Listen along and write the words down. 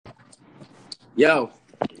Yo,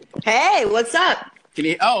 Hey, what's up? can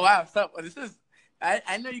you? Oh wow, so this is.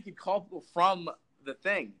 I know you can call people from the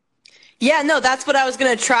thing. Yeah, no, that's what I was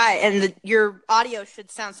going to try, and your audio should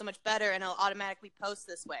sound so much better, and it'll automatically post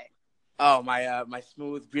this way. Oh my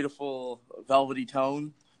smooth, beautiful, velvety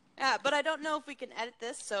tone. Yeah, but I don't know if we can edit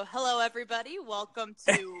this, so hello, everybody. Welcome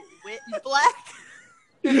to Wit and Black.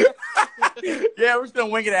 Yeah, we're just gonna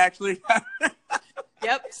wing it actually.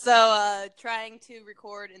 Yep, so trying to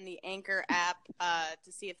record in the Anchor app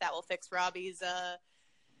to see if that will fix Robbie's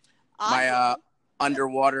audio.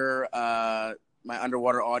 my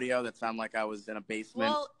underwater audio that sounded like I was in a basement.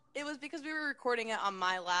 Well, it was because we were recording it on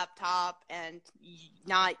my laptop and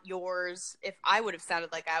not yours. If I would have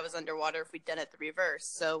sounded like I was underwater if we'd done it the reverse.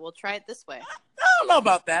 So we'll try it this way. I don't know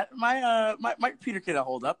about that. My computer can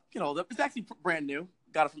hold up. It's actually brand new.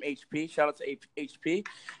 Got it from HP. Shout out to HP.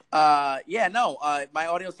 My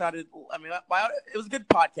audio sounded. It was a good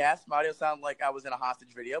podcast. My audio sounded like I was in a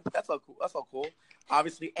hostage video, but that's all cool. That's all cool.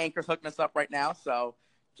 Obviously, Anchor's hooking us up right now, so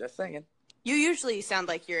just saying. You usually sound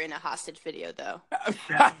like you're in a hostage video, though.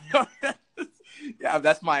 Yeah,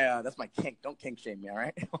 that's my kink. Don't kink shame me, all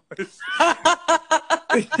right?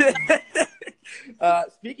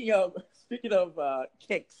 Speaking of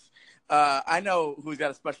kinks, I know who's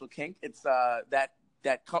got a special kink. It's that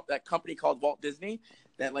company called Walt Disney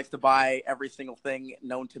that likes to buy every single thing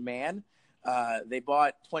known to man. They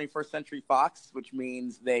bought 21st Century Fox, which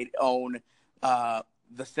means they own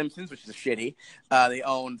The Simpsons, which is shitty. They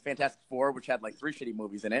own Fantastic Four, which had like 3 shitty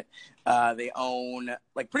movies in it. They own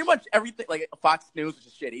like pretty much everything, like Fox News, which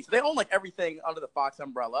is shitty. So they own like everything under the Fox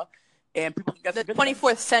umbrella, and people can get the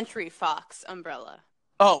 24th Century Fox umbrella.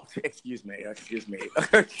 Oh, excuse me.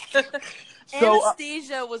 So,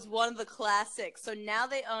 Anastasia was one of the classics. So now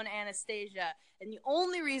they own Anastasia. And the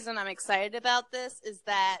only reason I'm excited about this is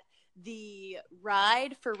that the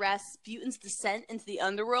ride for Rasputin's descent into the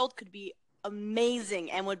underworld could be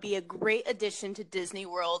amazing and would be a great addition to Disney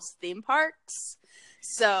World's theme parks.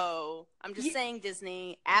 So I'm just saying,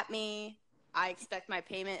 Disney, at me. I expect my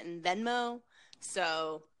payment in Venmo.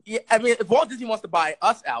 So... Yeah, I mean, if Walt Disney wants to buy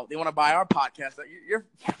us out, they want to buy our podcast, you're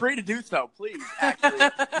free to do so, please. Actually,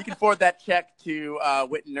 you can forward that check to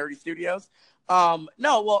Wit and Nerdy Studios. That's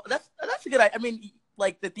a good idea. I mean,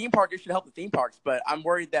 like, the theme park, it should help the theme parks, but I'm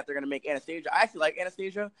worried that they're going to make Anastasia. I actually like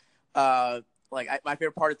Anastasia. My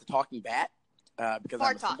favorite part is the talking bat. Because Bar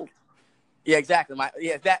I'm a talk. simpleton. Yeah, exactly.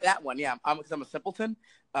 That one. Yeah, because I'm a simpleton.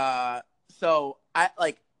 So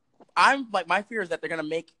my fear is that they're gonna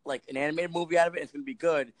make like an animated movie out of it. And it's gonna be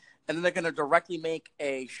good, and then they're gonna directly make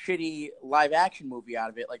a shitty live action movie out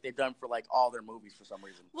of it, like they've done for like all their movies for some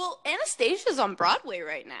reason. Well, Anastasia's on Broadway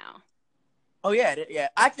right now. Oh yeah.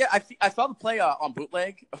 Actually, I saw the play on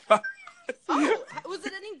bootleg. Oh, was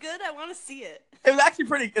it any good? I want to see it. It was actually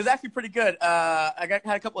pretty good. I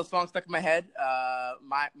had a couple of songs stuck in my head.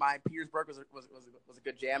 My Petersburg was a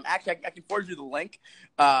good jam. Actually, I can forward you the link,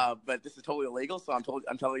 but this is totally illegal, so I'm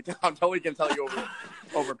totally gonna tell you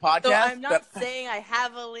over podcast. So I'm not saying I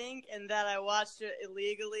have a link and that I watched it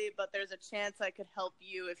illegally, but there's a chance I could help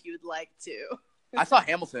you if you'd like to. I saw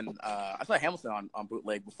Hamilton. On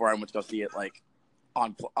bootleg before I went to go see it. Like.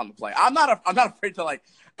 On the play, I'm not afraid to I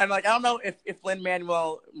don't know if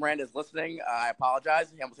Lin-Manuel Miranda is listening. I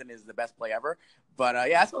apologize. Hamilton is the best play ever, but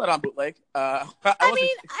I saw that on bootleg. I feel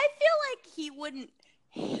like he wouldn't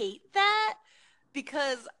hate that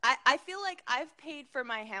because I feel like I've paid for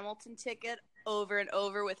my Hamilton ticket over and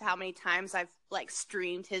over with how many times I've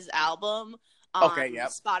streamed his album on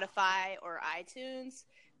Spotify or iTunes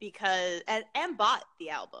because and bought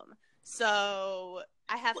the album. So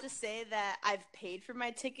I have to say that I've paid for my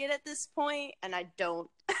ticket at this point, and I don't.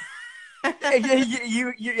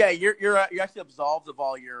 You're actually absolved of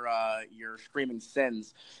all your screaming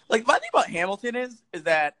sins. Like my thing about Hamilton is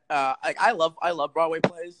that I love Broadway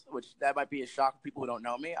plays, which that might be a shock to people who don't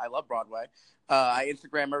know me. I love Broadway. I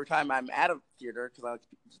Instagram every time I'm at a theater because I like to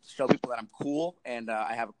show people that I'm cool and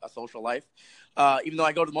I have a social life. Even though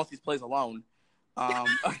I go to most of these plays alone. I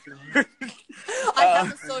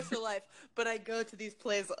have a social life, but I go to these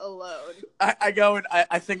plays alone. I go and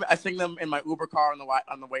I sing them in my Uber car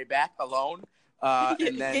on the way back alone.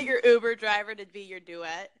 And then get your Uber driver to be your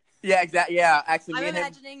duet. Yeah, exactly. Yeah, actually, I'm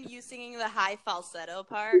imagining you singing the high falsetto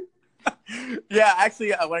part. Yeah,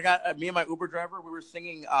 actually, when I got me and my Uber driver, we were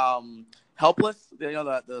singing "Helpless." You know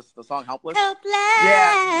the song "Helpless." Helpless.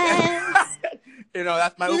 Yeah.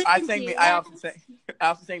 That's my. I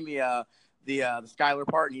also sang the Skylar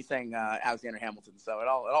part, and he sang Alexander Hamilton. So it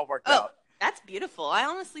all worked out. That's beautiful. I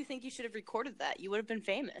honestly think you should have recorded that. You would have been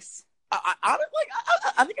famous. I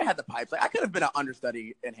think I had the pipes. Like I could have been an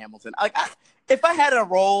understudy in Hamilton. If I had a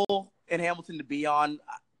role in Hamilton to be on.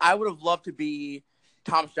 I would have loved to be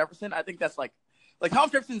Thomas Jefferson. I think that's like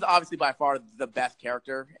Thomas Jefferson's obviously by far the best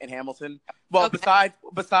character in Hamilton. Well, okay.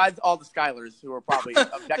 besides all the Skylers who are probably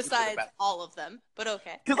objectively besides the best. all of them, but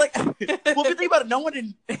okay. Because like, well, if you think about it, no one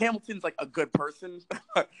in Hamilton's like a good person.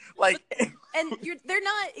 Like, and they're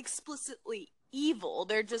not explicitly evil.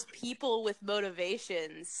 They're just people with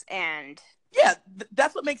motivations and. Yeah,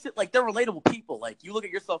 that's what makes it like they're relatable people. Like you look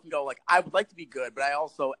at yourself and go like, I would like to be good, but I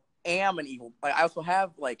also am an evil. Like I also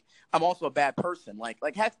have like I'm also a bad person. Like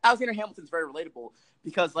Alexander Hamilton's very relatable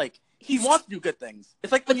because like he wants to do good things.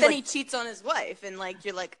 It's like, but then he cheats on his wife, and like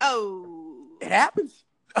you're like, oh, it happens.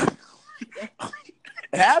 It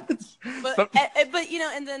happens. But you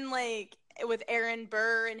know, and then like with Aaron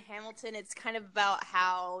Burr and Hamilton, it's kind of about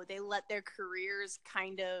how they let their careers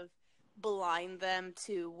kind of blind them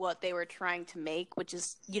to what they were trying to make, which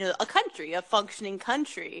is, you know, a functioning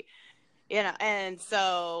country, you know. And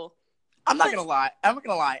so I'm not gonna lie.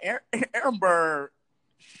 Aaron Burr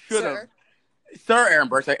should have, Sir Aaron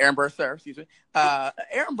Burr, excuse me.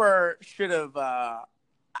 Aaron Burr should have.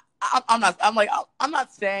 I'm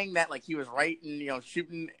not saying that like he was right in, you know,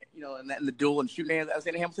 shooting, you know, in the duel and shooting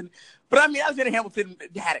Alexander Hamilton, but I mean Alexander Hamilton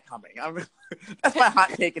had it coming. That's my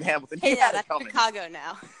hot take in Hamilton. He had it coming. Chicago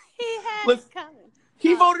now.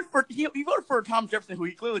 He voted for Tom Jefferson, who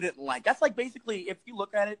he clearly didn't like. That's like basically, if you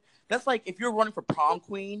look at it, that's like if you're running for prom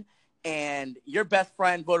queen and your best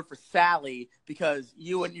friend voted for Sally because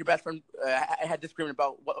you and your best friend had disagreement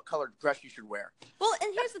about what color dress you should wear. Well,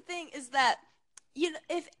 and here's the thing: is that, you know,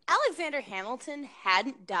 if Alexander Hamilton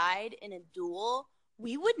hadn't died in a duel,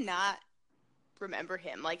 we would not remember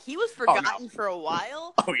him. Like, he was forgotten for a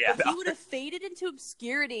while. Oh yeah, he would have faded into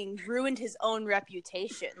obscurity and ruined his own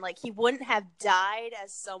reputation. Like, he wouldn't have died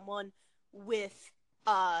as someone with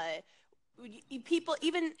people.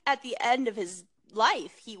 Even at the end of his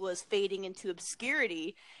life, he was fading into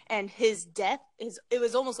obscurity, and his death it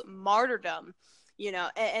was almost martyrdom, you know,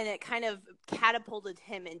 and it kind of catapulted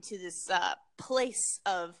him into this place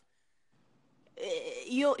of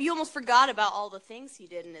you almost forgot about all the things he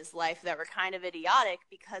did in his life that were kind of idiotic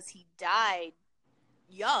because he died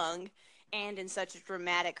young and in such a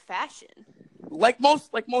dramatic fashion. Like most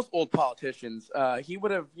old politicians, he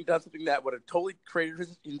done something that would have totally created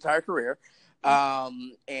his entire career.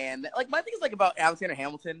 And like my thing is like about Alexander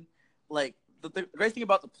Hamilton, like the great thing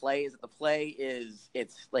about the play is that the play is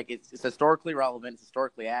it's historically relevant, it's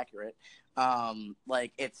historically accurate.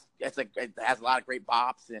 Like it has a lot of great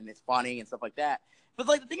bops and it's funny and stuff like that. But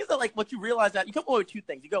like the thing is that like what you realize that you come away with two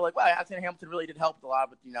things. You go like, wow, Alexander Hamilton really did help a lot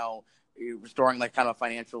with, you know, restoring like kind of a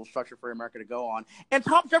financial structure for America to go on. And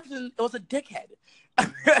Thomas Jefferson was a dickhead.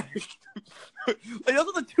 Like those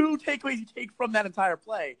are the two takeaways you take from that entire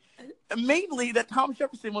play. Mainly that Thomas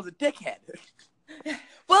Jefferson was a dickhead.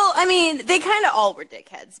 Well, I mean, they kind of all were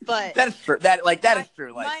dickheads, but that is true. That is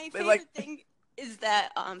true. Like, my favorite thing is that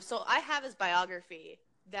so I have his biography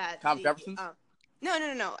that Tom Jefferson's.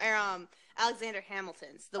 No. Alexander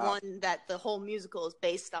Hamilton's, the one that the whole musical is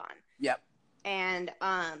based on. Yep. And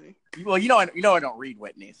well, you know I don't read,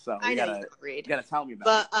 Whitney, so you don't read. You gotta tell me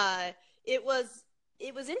about it. But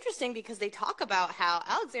it was interesting because they talk about how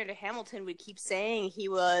Alexander Hamilton would keep saying he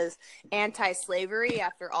was anti-slavery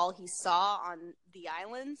after all he saw on the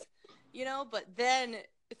islands, you know, but then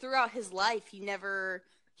throughout his life he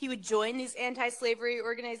would join these anti-slavery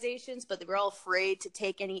organizations, but they were all afraid to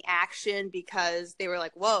take any action because they were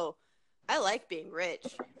like, whoa, I like being rich.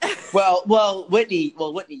 well, Whitney,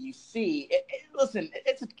 you see, listen,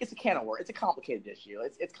 it's a can of worms. It's a complicated issue.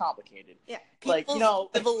 It's complicated. Yeah, like, you know,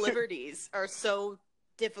 civil liberties are so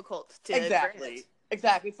difficult to Exactly.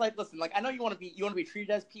 It's like, listen, like I know you want to be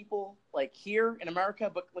treated as people like here in America,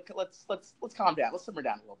 but let's calm down. Let's simmer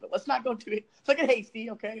down a little bit. Let's not go too. Let's get hasty,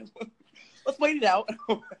 okay? Let's wait it out.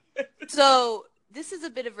 So this is a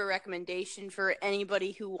bit of a recommendation for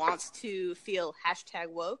anybody who wants to feel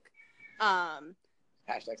 #woke.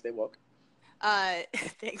 Hashtag stay woke.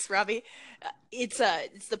 Thanks, Robbie. It's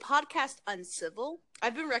the podcast Uncivil.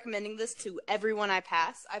 I've been recommending this to everyone I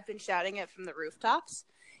pass. I've been shouting it from the rooftops.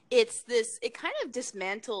 It kind of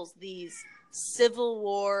dismantles these Civil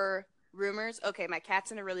War rumors. Okay, my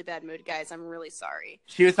cat's in a really bad mood, guys. I'm really sorry.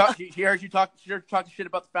 She heard you talk shit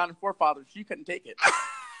about the founding forefathers. She couldn't take it.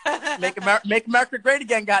 Make America great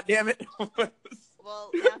again, goddammit.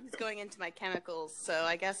 Well, now he's going into my chemicals, so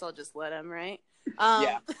I guess I'll just let him, right?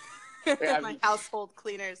 Yeah. My household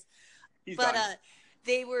cleaners. But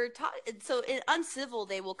they were taught. So in Uncivil,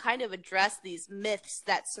 they will kind of address these myths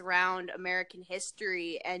that surround American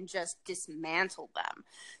history and just dismantle them.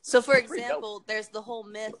 So, for example, there's the whole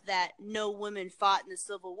myth that no women fought in the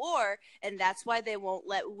Civil War, and that's why they won't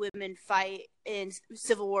let women fight in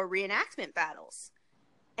Civil War reenactment battles.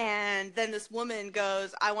 And then this woman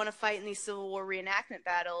goes, I want to fight in these Civil War reenactment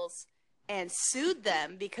battles, and sued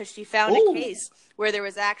them because she found a case where there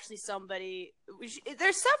was actually somebody.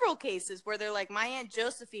 There's several cases where they're like, my Aunt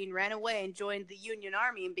Josephine ran away and joined the Union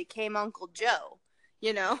Army and became Uncle Joe,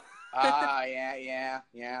 you know? Yeah,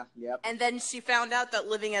 yep. And then she found out that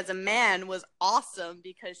living as a man was awesome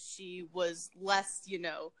because she was less,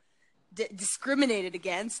 discriminated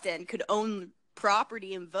against and could own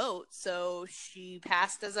property and vote. So she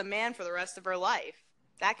passed as a man for the rest of her life.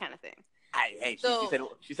 That kind of thing.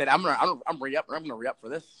 She said, I'm gonna re-up for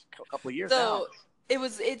this couple of years now.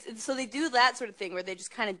 So they do that sort of thing where they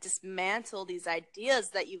just kind of dismantle these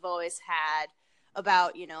ideas that you've always had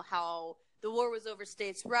about, how the war was over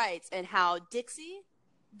states' rights and how Dixie,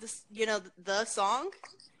 the song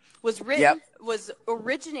was written, was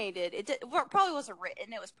originated. Probably wasn't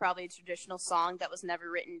written. It was probably a traditional song that was never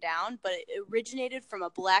written down, but it originated from a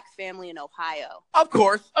black family in Ohio. Of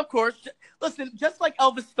course. Listen, just like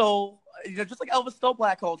Elvis stole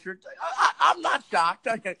black culture, I'm not shocked.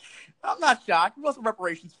 I'm not shocked. We want some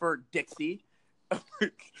reparations for Dixie.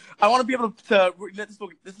 I want to be able to.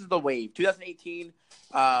 This is the wave. 2018.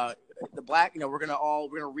 The black. We're gonna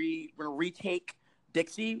retake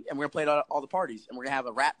Dixie, and we're gonna play it at all the parties, and we're gonna have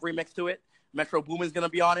a rap remix to it. Metro Boomin's gonna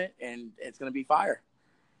be on it, and it's gonna be fire.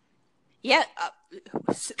 Yeah.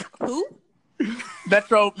 Who?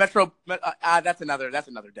 Metro. That's another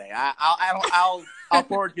day. I'll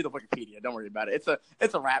forward you the Wikipedia. Don't worry about it.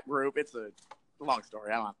 It's a rap group. It's a long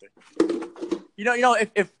story. I don't have to.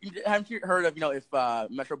 If haven't you heard of if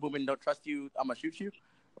Metro Boomin don't trust you, I'm gonna shoot you.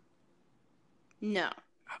 No.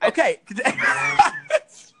 Okay.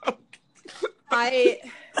 I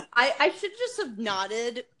should just have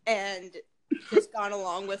nodded and just gone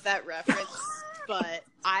along with that reference, but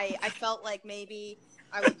I felt like maybe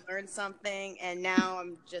I would learn something, and now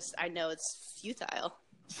I know it's futile.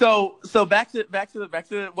 So back to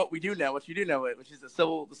what we do know, what you do know, which is the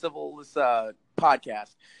civilist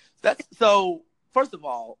podcast. So first of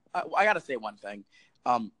all, I gotta say one thing.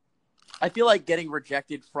 I feel like getting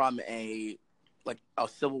rejected from a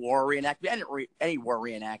Civil War reenactment, any war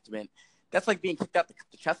reenactment, that's like being kicked out the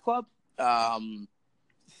chess club.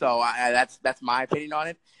 So that's my opinion on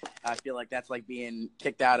it. I feel like that's like being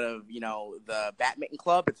kicked out of the badminton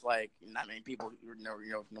club. It's like not many people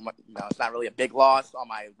it's not really a big loss on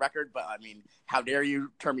my record, but I mean, how dare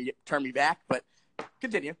you turn me back? But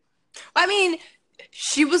continue. I mean,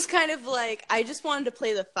 she was kind of like, I just wanted to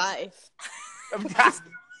play the fife. The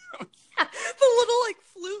little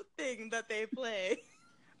flute thing that they play.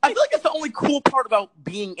 I feel like that's the only cool part about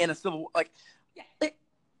being in a civil this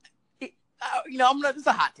is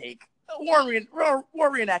a hot take. War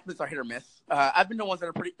reenactments are hit or miss. I've been to ones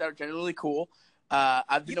that are genuinely cool.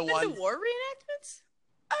 I've been to ones. War reenactments?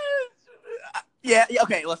 Yeah.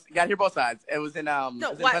 Okay. Let's gotta hear both sides. It was in No.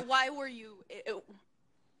 Why were you? It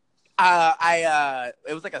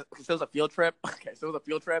was a field trip. Okay, so it was a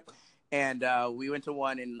field trip, and we went to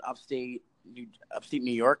one in upstate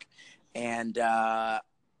New York, and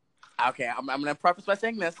okay, I'm gonna preface by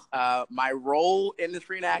saying this. My role in this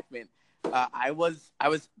reenactment, I was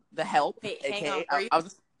the help. Wait, AKA, hang on. I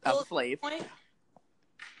was a slave.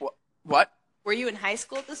 What? Were you in high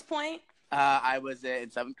school at this point? I was in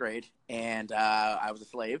 7th grade, and I was a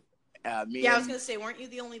slave. I was gonna say, weren't you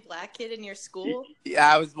the only black kid in your school?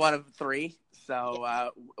 Yeah, I was one of 3.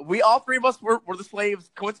 So we all 3 of us were the slaves.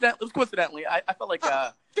 Coincidentally, I felt like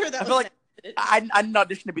I felt like I didn't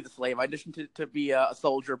audition to be the slave. I auditioned to be a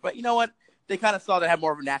soldier. But you know what? They kind of saw that I had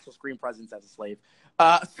more of a natural screen presence as a slave.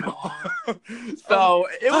 So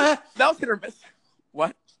it was that was hit or miss.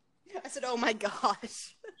 What? I said, "Oh my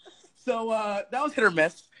gosh." So that was hit or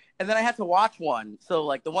miss. And then I had to watch one.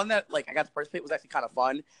 So the one that I got to participate was actually kind of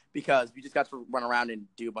fun because we just got to run around and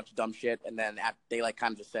do a bunch of dumb shit. And then they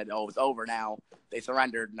kind of just said, "Oh, it's over now." They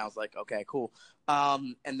surrendered, and I was like, "Okay, cool."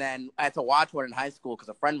 And then I had to watch one in high school because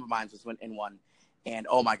a friend of mine just went in one, and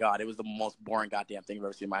oh my god, it was the most boring goddamn thing I've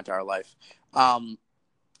ever seen in my entire life. And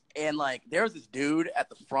there was this dude at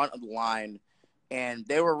the front of the line. And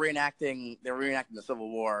they were reenacting the Civil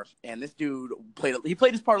War, and this dude played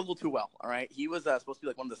his part a little too well. All right, he was supposed to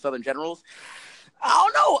be one of the Southern generals. I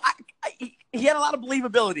don't know. He had a lot of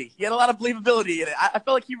believability. In it. I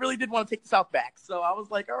felt like he really did want to take the South back. So I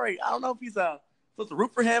was like, all right, I don't know if he's supposed to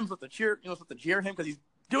root for him, supposed to cheer him because he's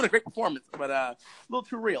doing a great performance, but a little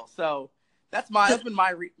too real. So That's been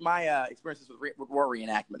my experiences with war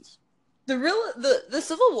reenactments. The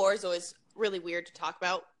Civil War is always really weird to talk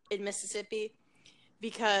about in Mississippi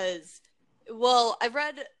because, well, I've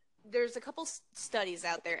read there's a couple studies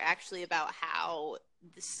out there actually about how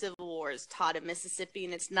the Civil War is taught in Mississippi,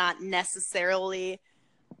 and it's not necessarily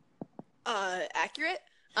accurate.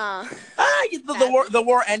 The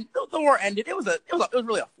war ended. It was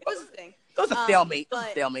really it was a thing. It was a stalemate.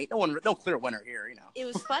 No clear winner here. You know. It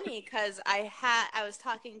was funny because I was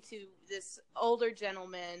talking to this older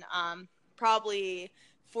gentleman, probably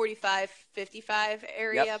 45, 55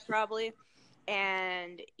 area, yep. Probably.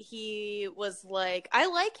 And he was like, I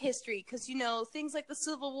like history because, you know, things like the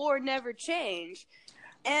Civil War never change.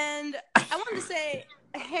 And I wanted to say,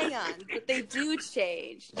 hang on, but they do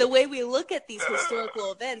change. The way we look at these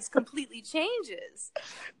historical events completely changes.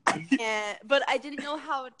 But I didn't know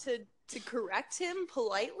how to correct him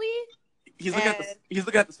politely. He's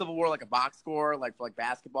looking at the Civil War like a box score, like for like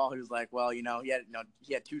basketball. He was like, well, you know, he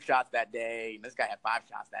had 2 shots that day, and this guy had 5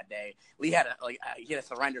 shots that day. He had a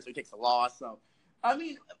surrender, so he takes a loss. So, I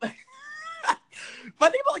mean, my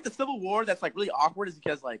thing about like the Civil War that's like really awkward is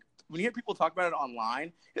because like when you hear people talk about it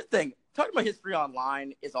online, here's the thing: talking about history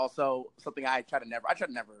online is also something I try to never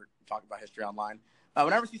talk about history online.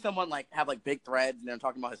 Whenever I see someone like have like big threads and they're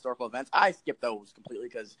talking about historical events, I skip those completely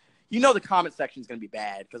because you know the comment section is going to be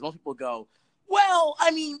bad because most people go, well,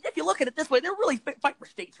 I mean, if you look at it this way, they're really fighting for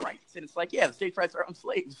states' rights. And it's like, yeah, the states' rights are on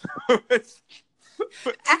slaves.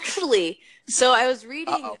 Actually, so I was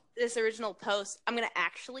reading this original post. I'm going to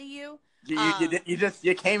actually you.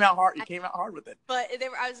 You came out hard. You came out hard with it. But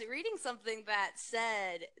I was reading something that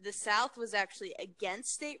said the South was actually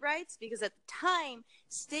against state rights because at the time,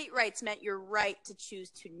 state rights meant your right to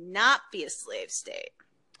choose to not be a slave state.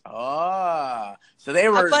 Oh, so they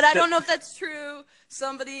were. But I don't know if that's true.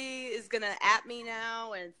 Somebody is gonna at me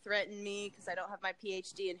now and threaten me because I don't have my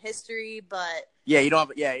PhD in history. But yeah, you don't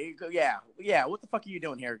have. Yeah. What the fuck are you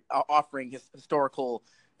doing here? Offering historical.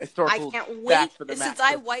 I can't wait since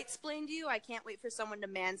I white-splained you. I can't wait for someone to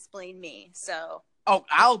mansplain me. So. Oh,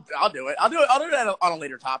 I'll do it. I'll do that on a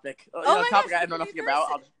later topic. A topic I know nothing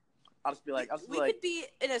about. I'll just be like, we could be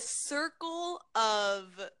in a circle of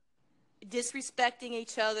disrespecting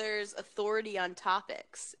each other's authority on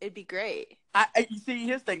topics. It'd be great. You see,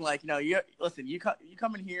 here's the thing, like, you know, you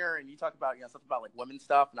come in here and you talk about, you know, stuff about like women's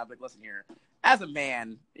stuff, and I'm like, listen here, as a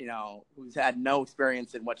man, you know, who's had no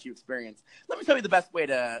experience in what you experienced, let me tell you the best way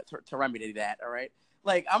to remedy that. All right,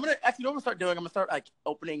 like I'm gonna start like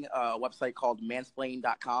opening a website called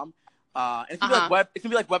mansplain.com. And it's gonna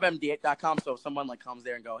be like webmd8.com. So if someone like comes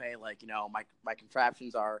there and go, hey, like, you know, my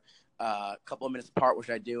contraptions are a couple of minutes apart, which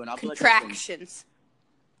I do, and I'll be like, contractions.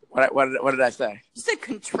 What did I say? You said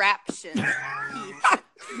contraption.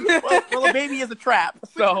 well, a baby is a trap.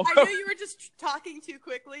 So I knew you were just talking too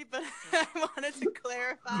quickly, but I wanted to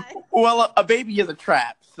clarify. Well, a baby is a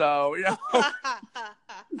trap. So, you know.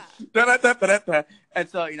 And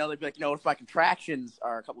so, you know, they'd be like, you know, if my contractions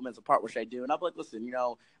are a couple minutes apart, which I do, and I'll be like, listen, you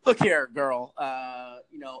know, look here, girl,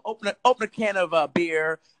 you know, open a can of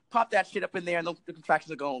beer, pop that shit up in there, and the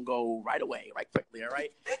contractions are going to go right away, right quickly, all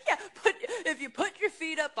right? Yeah, if you put your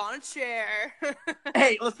feet up on a chair.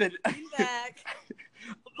 Hey, listen. Lean back.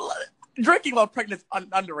 Drinking while pregnant is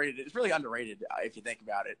underrated. It's really underrated if you think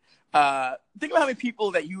about it. Think about how many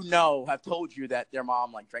people that you know have told you that their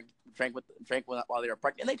mom like drank while they were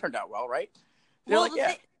pregnant, and they turned out well, right?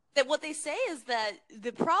 What they say is that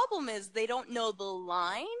the problem is they don't know the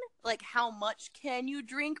line, like how much can you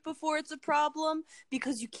drink before it's a problem,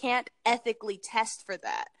 because you can't ethically test for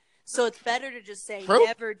that. So it's better to just say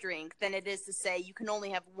never drink than it is to say you can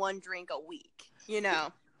only have 1 drink a week, you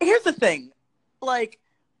know? Here's the thing. Like,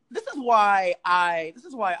 this is why I,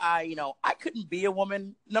 you know, I couldn't be a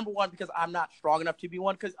woman. Number one, because I'm not strong enough to be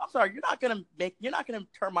one. Because I'm sorry, you're not gonna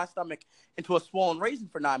turn my stomach into a swollen raisin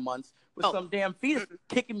for 9 months with some damn fetus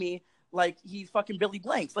kicking me like he's fucking Billy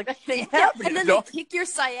Blanks. Like, that shit ain't happening. And then they kick your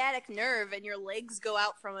sciatic nerve and your legs go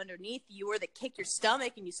out from underneath you, or they kick your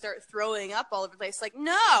stomach and you start throwing up all over the place. Like,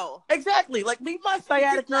 no. Exactly. Like, leave my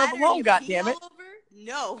sciatic nerve alone, goddammit.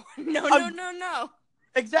 No.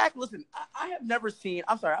 Exactly. Listen, I've never seen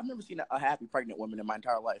a happy pregnant woman in my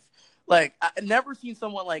entire life. Like, I've never seen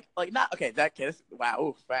someone like not okay. That case, wow,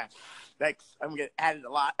 ooh, fast. Thanks. I'm getting added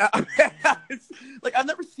a lot. Like, I've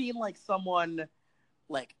never seen like someone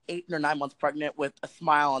like 8 or 9 months pregnant with a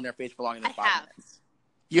smile on their face for longer than 5 minutes.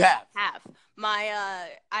 You have.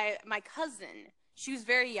 My cousin. She was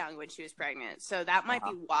very young when she was pregnant, so that might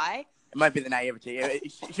be why. It might be the naivety. I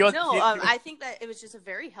think that it was just a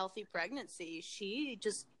very healthy pregnancy. She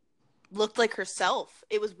just looked like herself.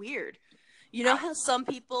 It was weird. You know how some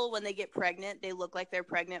people, when they get pregnant, they look like they're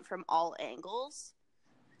pregnant from all angles?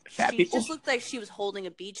 Fat She people? just looked like she was holding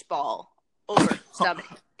a beach ball over her stomach.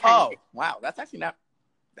 Oh, wow. That's actually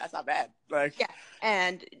that's not bad. Like, Yeah,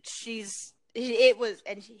 and he's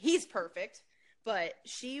perfect, but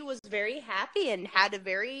she was very happy and had a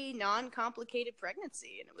very non-complicated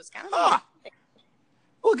pregnancy, and it was kind of amazing.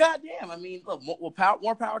 Well, goddamn. I mean, look, more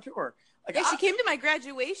power to her. Like, Yeah, she came to my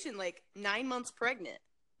graduation like 9 months pregnant.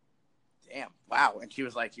 Damn, wow. And she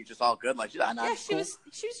was just all good. Like, yeah, she was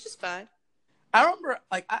just fine. I remember,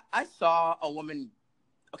 like, I saw a woman.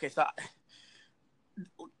 Okay, so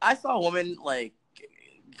I saw a woman like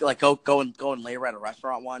go and labor at a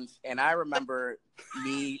restaurant once, and I remember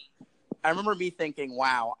me thinking,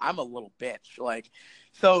 wow, I'm a little bitch. Like,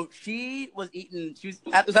 so she was eating.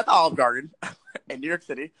 It was at the Olive Garden in New York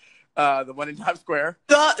City, the one in Times Square.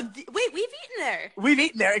 Wait, we've eaten there. We've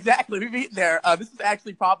eaten there, exactly. We've eaten there. This was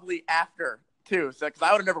actually probably after too, so because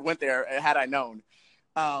I would have never went there had I known.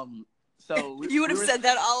 So you would have said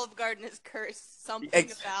that Olive Garden is cursed. Something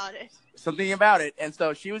about it. Something about it. And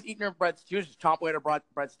so she was eating her she was just chomping away her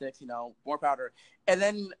breadsticks, more powder. And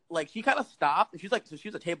then like she kind of stopped, and she's like, so she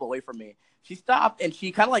was a table away from me. She stopped and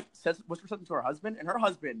she kind of like whispered something to her husband, and her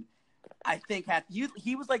husband, I think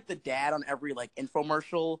he was like the dad on every like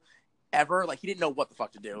infomercial ever. Like he didn't know what the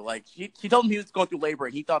fuck to do. Like she told him he was going through labor,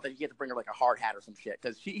 and he thought that he had to bring her like a hard hat or some shit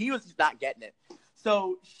because he was just not getting it.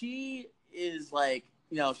 So she is like,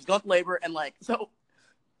 she's going through labor, and like so.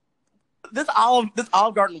 This Olive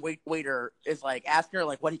Garden waiter is like asking her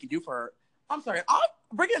like what he can do for her. I'm sorry,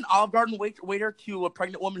 bringing an Olive Garden waiter to a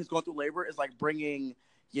pregnant woman who's going through labor is like bringing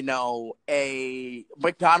a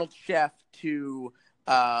McDonald's chef to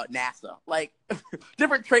NASA. Like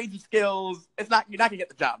different trades and skills. You're not gonna get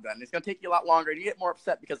the job done. It's gonna take you a lot longer, and you get more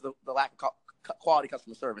upset because of the lack of quality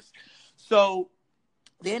customer service. So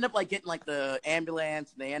they end up like getting like the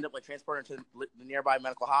ambulance, and they end up like transporting her to the nearby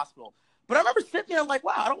medical hospital. But I remember sitting there like,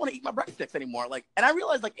 wow, I don't want to eat my breadsticks anymore. Like, and I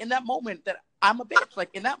realized like in that moment that I'm a bitch. Like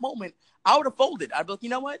in that moment, I would have folded. I'd be like, you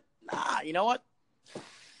know what? Nah, you know what?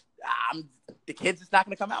 The kid's just not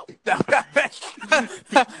going to come out.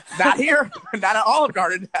 Not here. Not at Olive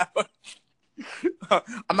Garden. I'm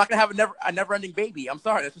not going to have a never-ending baby. I'm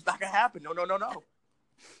sorry. That's just not going to happen. No. No.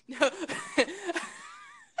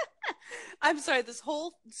 I'm sorry. This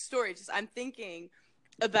whole story, I'm thinking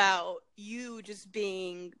about you just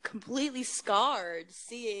being completely scarred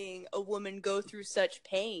seeing a woman go through such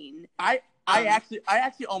pain. I actually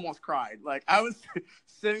almost cried. Like I was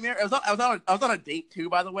sitting there. I was on a date too,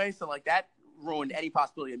 by the way. So like that ruined any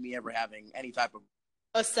possibility of me ever having any type of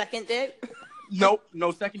a second date. Nope,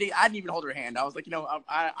 no second date. I didn't even hold her hand. I was like,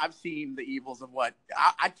 I've seen the evils of what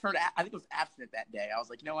I turned. I think it was abstinent that day. I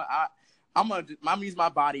was like, you know what, I'm gonna use my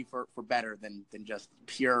body for better than just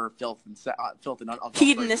pure filth and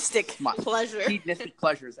hedonistic pleasure. Hedonistic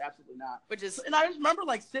pleasures, absolutely not. And I remember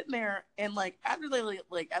like sitting there and like after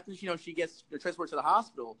she gets transported to the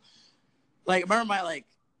hospital, like I remember my like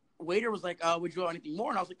waiter was like, would you want anything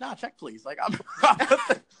more? And I was like, nah, check please. Like I'm.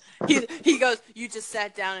 he goes, you just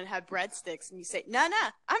sat down and had breadsticks, and you say, nah,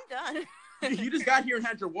 I'm done. You just got here and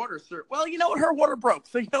had your water, sir. Well, you know what? Her water broke,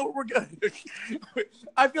 so we're good.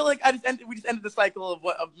 I feel like we just ended the cycle of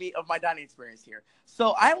my dining experience here.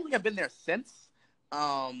 So I don't think I've been there since,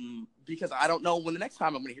 because I don't know when the next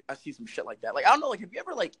time I see some shit like that. Like I don't know. Like have you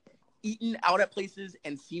ever like eaten out at places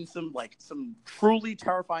and seen some truly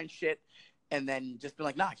terrifying shit, and then just been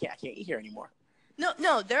like, nah, I can't eat here anymore.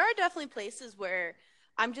 No, there are definitely places where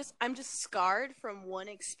I'm just scarred from one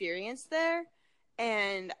experience there.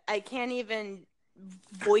 And I can't even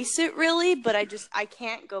voice it really, but I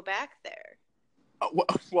can't go back there.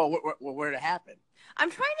 Well, where did it happen?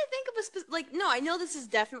 I'm trying to think of no, I know this has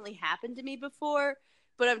definitely happened to me before,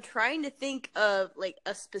 but I'm trying to think of like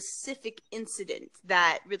a specific incident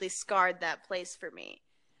that really scarred that place for me.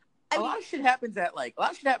 A lot of shit happens at like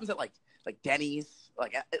Denny's,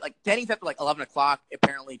 like Denny's after like 11 o'clock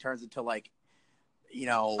apparently turns into like,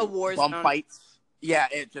 a war bum zone. Fights. Yeah,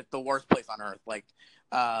 it's just the worst place on earth. Like,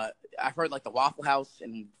 I've heard like the Waffle House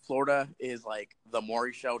in Florida is like the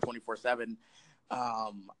Maury Show 24/7.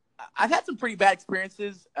 I've had some pretty bad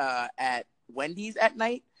experiences at Wendy's at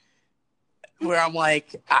night, where I'm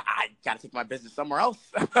like, I gotta take my business somewhere else.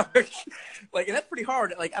 Like, and that's pretty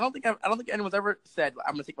hard. Like, I don't think anyone's ever said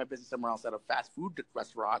I'm gonna take my business somewhere else at a fast food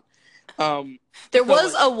restaurant. There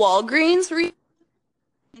was a Walgreens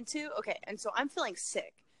into and so I'm feeling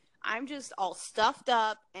sick. I'm just all stuffed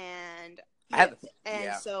up and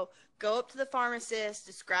so go up to the pharmacist,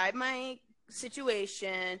 describe my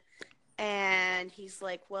situation, And he's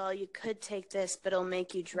like, well, you could take this, but it'll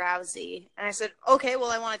make you drowsy. And I said, okay,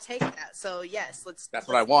 well, I want to take that. So, yes, That's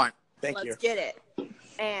what I want. Thank you. Let's get it.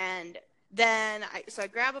 And then I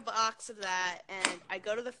grab a box of that, and I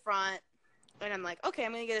go to the front, and I'm like, okay,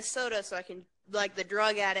 I'm going to get a soda so I can, like the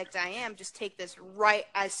drug addict I am, just take this right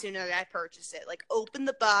as soon as I purchase it. Like, open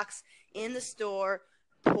the box in the store,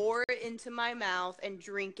 pour it into my mouth, and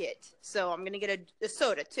drink it. So I'm going to get a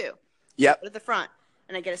soda, too. Yep. At the front.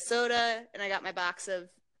 And I get a soda, and I got my box of,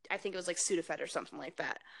 I think it was like Sudafed or something like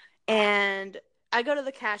that. And I go to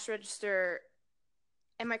the cash register,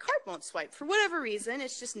 and my card won't swipe. For whatever reason,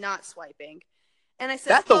 it's just not swiping. And I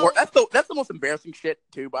said, that's the worst. That's the most embarrassing shit,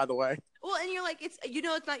 too, by the way. Well, and you're like, it's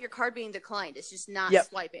not your card being declined. It's just not Yep.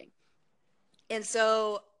 swiping. And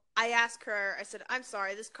so I asked her, I said, I'm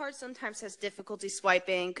sorry, this card sometimes has difficulty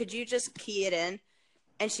swiping. Could you just key it in?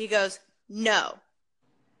 And she goes, no.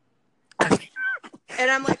 And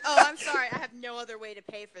I'm like, oh, I'm sorry. I have no other way to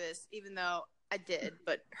pay for this, even though I did.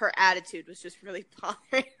 But her attitude was just really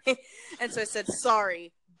bothering me. And so I said,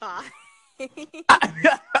 sorry, bye.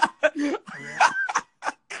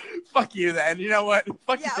 Fuck you, then. You know what?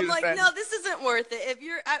 Fuck Yeah, you, I'm like, then. no, this isn't worth it. If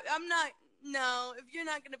you're, I'm not, no, if you're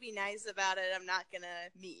not going to be nice about it, I'm not going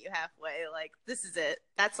to meet you halfway. Like, this is it.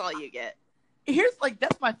 That's all you get. Here's, like,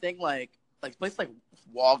 that's my thing, like places like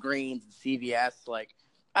Walgreens and CVS, like,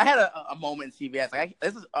 I had a moment in CVS. Like,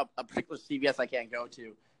 this is a particular CVS I can't go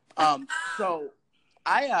to. So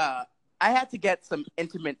I had to get some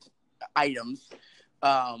intimate items,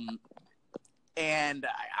 and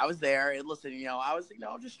I was there. And listen, I was,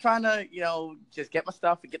 just trying to, just get my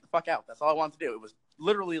stuff and get the fuck out. That's all I wanted to do. It was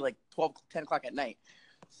literally like 10 o'clock at night.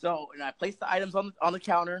 So, and I placed the items on the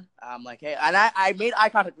counter. I'm like, hey, and I made eye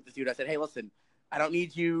contact with this dude. I said, hey, listen, I don't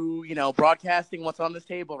need you, broadcasting what's on this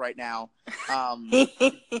table right now.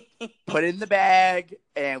 Put it in the bag,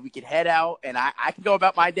 and we can head out, and I can go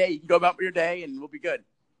about my day. You can go about your day, and we'll be good.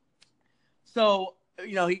 So,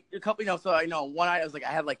 one night I was like,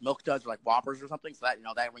 I had like Milk Duds or like Whoppers or something, so that,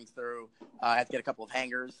 that rings through. I had to get a couple of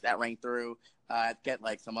hangers that rang through. I had to get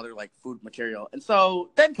like some other like food material. And so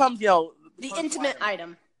then comes, the intimate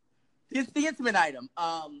item. It's the intimate item.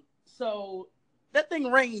 So that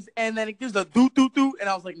thing rings, and then it gives a doo-doo-doo, and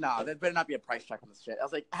I was like, nah, there better not be a price check on this shit. I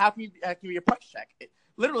was like, how can you be a price check?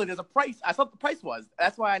 Literally, there's a price. I saw what the price was.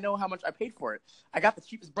 That's why I know how much I paid for it. I got the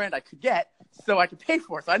cheapest brand I could get, so I could pay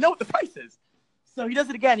for it. So I know what the price is. So he does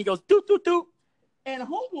it again. He goes, doo-doo-doo. And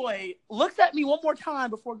homeboy looks at me one more time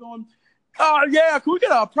before going, oh, yeah, can we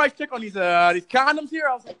get a price check on these condoms here?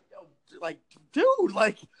 I was like, dude,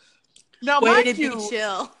 like, now, Way mind to you, be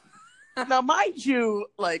chill. now, mind you,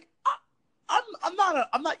 like,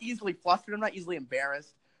 I'm not easily flustered. I'm not easily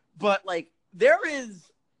embarrassed. But, like, there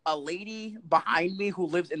is a lady behind me who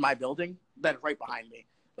lives in my building that is right behind me.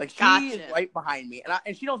 Like, she is right behind me.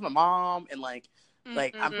 And she knows my mom. And, like,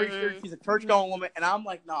 I'm pretty sure she's a church-going woman. And I'm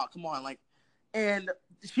like, nah, come on. Like, and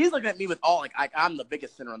she's looking at me with all, like, I'm the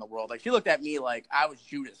biggest sinner in the world. Like, she looked at me like I was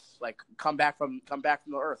Judas. Like, come back from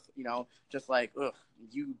the earth, just like, ugh,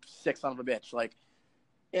 you sick son of a bitch. Like,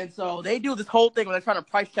 and so they do this whole thing where they're trying to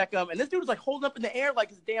price check him. And this dude is, like, holding up in the air like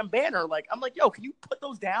his damn banner. Like, I'm like, yo, can you put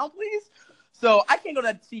those down, please? So I can't go to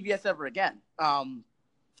that CVS ever again.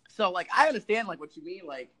 So, like, I understand, like, what you mean,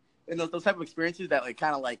 like, in those type of experiences that, like,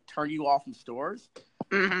 kind of, like, turn you off from stores.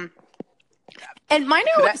 Mm-hmm. And mine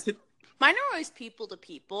are always people to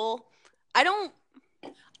people. I don't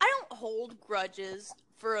hold grudges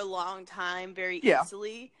for a long time very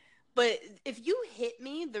easily. But if you hit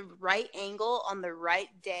me the right angle on the right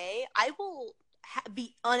day, I will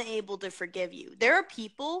be unable to forgive you. There are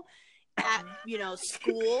people at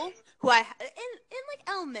school who in like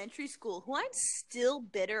elementary school who I'm still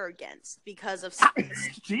bitter against because of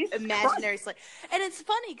imaginary slight. And it's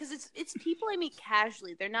funny because it's people I meet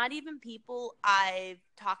casually. They're not even people I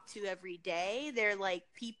talk to every day. They're like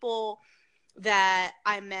people that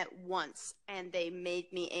I met once and they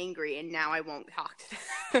made me angry and now I won't talk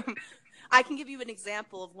to them. I can give you an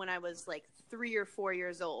example of when I was like 3 or 4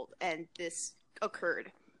 years old and this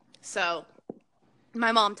occurred. So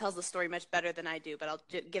my mom tells the story much better than I do, but I'll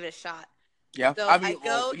give it a shot. Yeah, so I mean,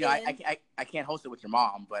 I can't host it with your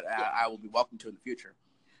mom, but I will be welcome to in the future.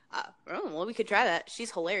 Well, we could try that.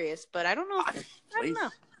 She's hilarious, but I don't know.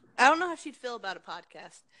 I don't know how she'd feel about a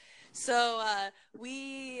podcast. So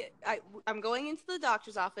I'm going into the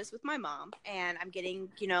doctor's office with my mom, and I'm getting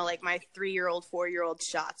like my 3-year-old, 4-year-old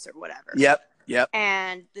shots or whatever. Yep.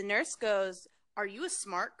 And the nurse goes, "Are you a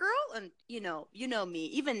smart girl?" And you know me.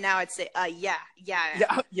 Even now, I'd say, yeah,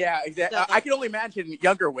 exactly. I can only imagine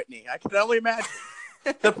younger Whitney. I can only imagine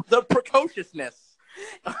the precociousness.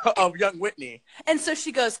 of young Whitney. And so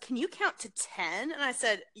she goes, "Can you count to 10?" And I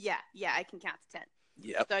said, yeah, I can count to 10.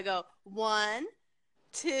 Yep. So I go, 1,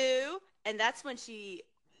 2, and that's when she,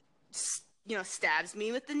 stabs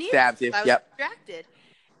me with the needle. Stabs you. I was Yep. distracted.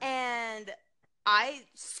 And I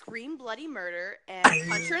scream bloody murder and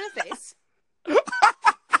punch her in the face.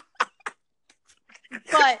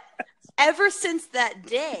 But ever since that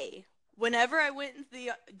day, whenever I went into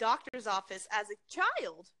the doctor's office as a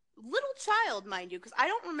child, little child, mind you, because I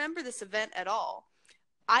don't remember this event at all,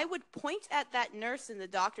 I would point at that nurse in the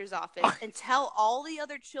doctor's office and tell all the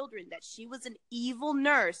other children that she was an evil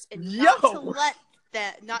nurse and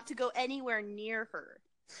not to go anywhere near her.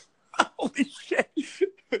 Holy shit!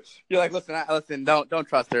 You're like, listen, don't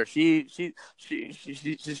trust her. She's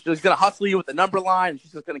gonna hustle you with the number line, and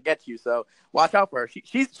she's just gonna get you. So watch out for her.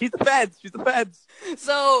 She's the feds. She's the feds.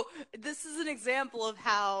 So this is an example of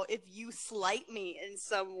how if you slight me in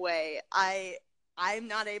some way, I'm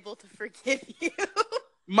not able to forgive you.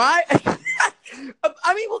 I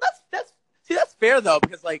mean, well, that's fair though,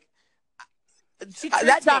 because like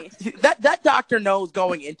that doctor knows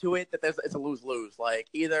going into it that it's a lose-lose. Like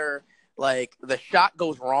either like the shot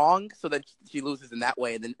goes wrong, so that she loses in that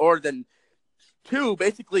way, and then two,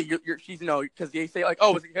 basically she's because they say like,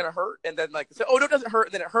 oh, is it gonna hurt, and then like say, oh no, it doesn't hurt,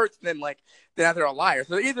 and then it hurts, and then they're a liar.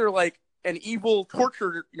 So either like an evil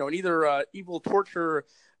torture, evil torture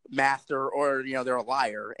master, or they're a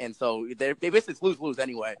liar, and so they basically it's lose-lose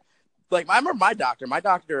anyway. Like I remember my doctor, I'm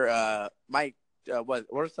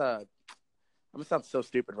gonna sound so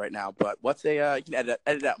stupid right now, but what's a you can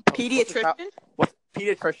edit out. Pediatrician? What's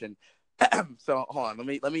pediatrician? So hold on,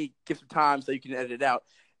 let me give some time so you can edit it out.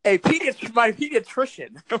 My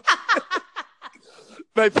pediatrician,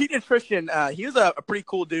 he was a pretty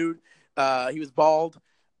cool dude. He was bald,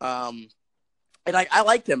 and I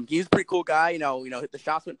liked him. He was a pretty cool guy. The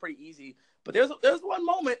shots went pretty easy. But there was one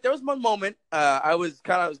moment. I was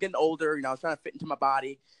getting older. I was trying to fit into my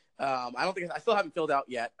body. I still haven't filled out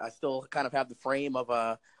yet. I still kind of have the frame of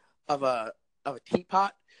a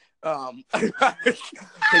teapot. Take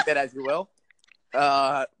that as you will.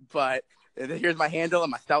 But here's my handle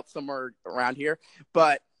and my stout somewhere around here.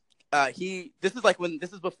 But this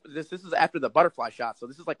is after the butterfly shot. So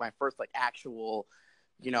this is like my first like actual,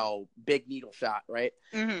 big needle shot, right?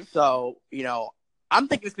 Mm-hmm. So I'm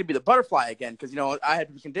thinking it's gonna be the butterfly again because I had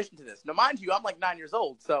to be conditioned to this. Now, mind you, I'm like 9 years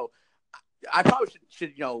old, so I probably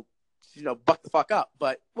should buck the fuck up,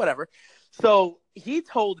 but whatever. So he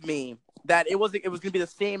told me that it was going to be the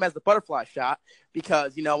same as the butterfly shot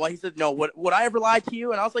because, he said, no, would I ever lie to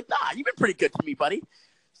you? And I was like, nah, you've been pretty good to me, buddy.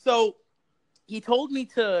 So he told me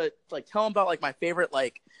to like tell him about like my favorite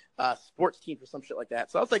like sports teams or some shit like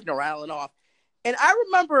that. So I was like, rattling off. And I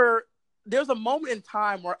remember there was a moment in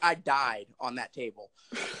time where I died on that table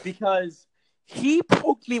because he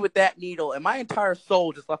poked me with that needle and my entire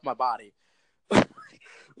soul just left my body.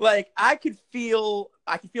 Like I could feel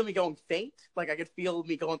me going faint. Like I could feel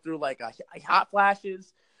me going through like hot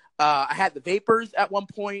flashes. I had the vapors at one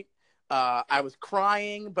point. I was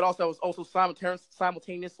crying, but also I was also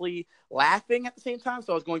simultaneously laughing at the same time.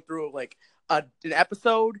 So I was going through like an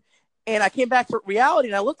episode, and I came back to reality,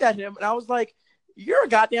 and I looked at him, and I was like, "You're a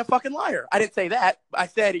goddamn fucking liar." I didn't say that. I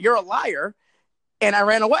said, "You're a liar," and I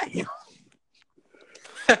ran away.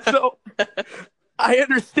 So I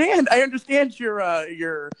understand your I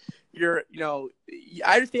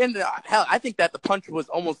understand that. Hell, I think that the punch was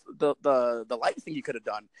almost the lightest thing you could have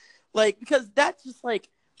done, like because that's just like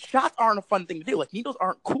shots aren't a fun thing to do. Like needles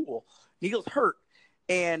aren't cool. Needles hurt,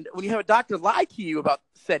 and when you have a doctor lie to you about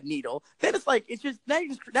said needle, then it's like it's just now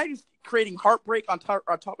you're just creating heartbreak on top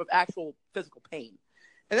of actual physical pain,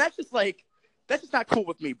 and that's just not cool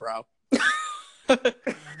with me, bro.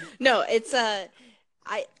 No, it's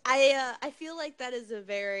I feel like that is a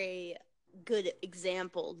very good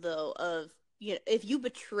example, though, of if you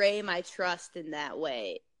betray my trust in that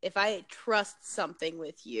way, if I trust something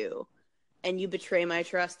with you, and you betray my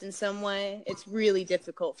trust in some way, it's really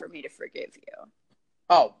difficult for me to forgive you.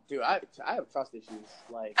 Oh, dude, I have trust issues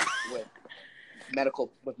like with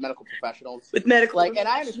medical professionals, and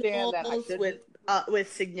I understand that I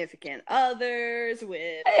with significant others,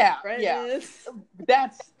 with friends.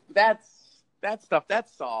 That stuff,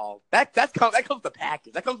 that's all. That comes with the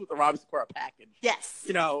package. That comes with the Robbie Square package. Yes.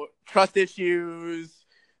 Trust issues,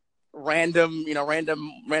 random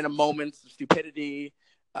moments of stupidity,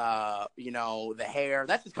 the hair.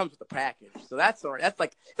 That just comes with the package. So that's all right. That's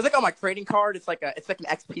like it's like on my trading card. It's like an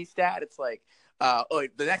XP stat. It's like the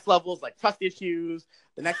next level is like trust issues.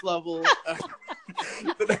 The next level,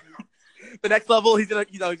 the next level, he's gonna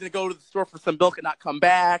go to the store for some milk and not come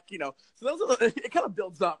back. So it kind of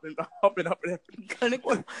builds up and up and up and up. Gonna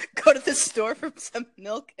go to the store for some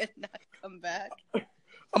milk and not come back.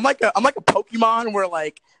 I'm like a Pokemon where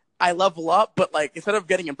like I level up, but like instead of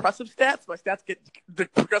getting impressive stats, my stats get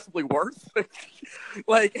progressively worse.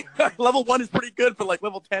 Like level 1 is pretty good, but like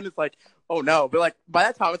level 10 is like, oh no. But like by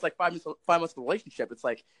that time, it's like 5 months of the relationship. It's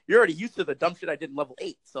like you're already used to the dumb shit I did in level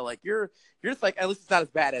 8. So like you're just like, at least it's not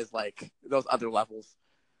as bad as like those other levels.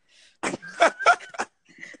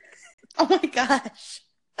 Oh my gosh.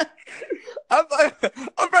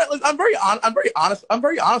 I'm very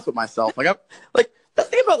honest with myself. Like the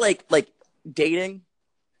thing about like dating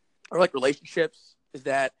or like relationships is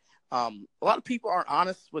that a lot of people aren't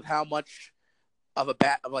honest with how much of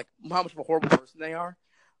how much of a horrible person they are.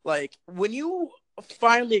 Like when you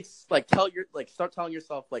finally like start telling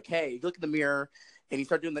yourself like, hey, you look in the mirror and you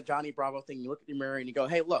start doing the Johnny Bravo thing. You look in the mirror and you go,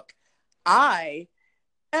 hey, look, I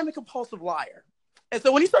am a compulsive liar. And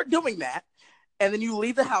so when you start doing that, and then you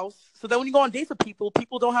leave the house, so then when you go on dates with people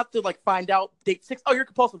don't have to like find out date 6, oh, you're a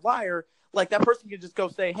compulsive liar. Like that person can just go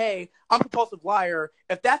say, hey, I'm a compulsive liar.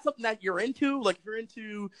 If that's something that you're into, like if you're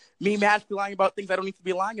into me magically lying about things I don't need to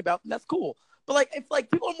be lying about, then that's cool. But like if like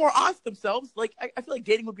people are more honest themselves, like I feel like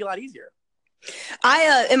dating would be a lot easier.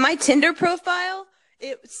 In my Tinder profile,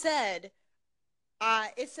 it said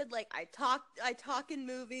like I talk in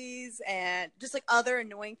movies and just like other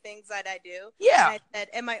annoying things that I do. Yeah. And I said,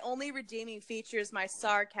 and my only redeeming feature is my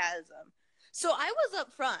sarcasm. So I was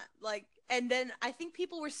up front, like, and then I think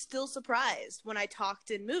people were still surprised when I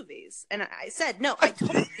talked in movies. And I said, no, I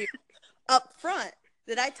told you up front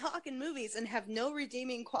that I talk in movies and have no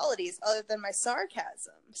redeeming qualities other than my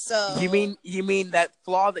sarcasm. So you mean that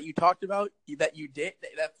flaw that you talked about, that you did,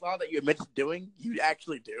 that flaw that you admitted to doing, you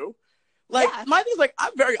actually do? Like, yeah. My thing is, like,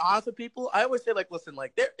 I'm very honest with people. I always say, like, listen,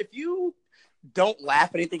 like, if you don't laugh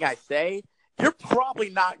at anything I say, you're probably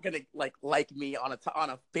not gonna like me on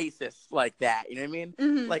a basis like that. You know what I mean?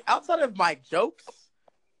 Mm-hmm. Like outside of my jokes,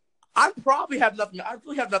 I really have nothing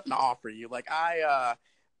to offer you. Like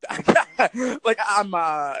like I'm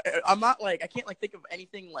not like, I can't like think of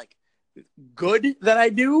anything like good that I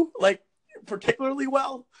do like particularly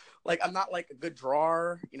well. Like I'm not like a good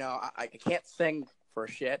drawer. I can't sing for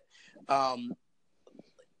shit.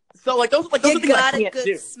 So like those you things got I can't a good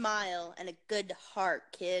do. Smile and a good heart,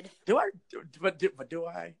 kid. Do I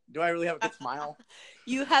really have a good smile?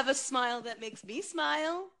 You have a smile that makes me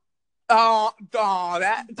smile. Oh,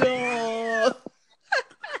 that.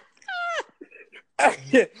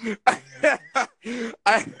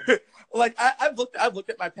 I've looked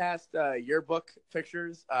at my past yearbook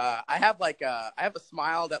pictures. I have a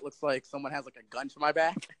smile that looks like someone has like a gun to my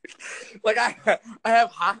back. Like I'm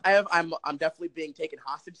definitely being taken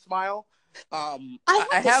hostage smile. I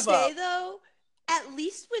have to say though, at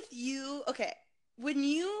least with you, okay, when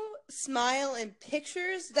you smile in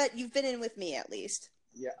pictures that you've been in with me, at least.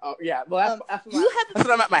 Yeah. Oh, yeah. Well, that's when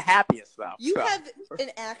I'm at my happiest, though. You have an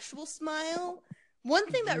actual smile. One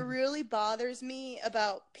thing that really bothers me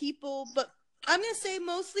about people, but I'm going to say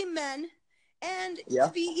mostly men, and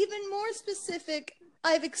to be even more specific,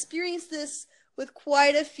 I've experienced this with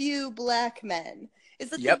quite a few black men,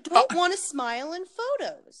 is that they don't want to smile in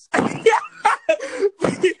photos. And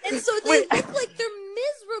so they look like they're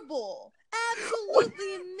miserable.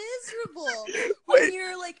 Absolutely miserable when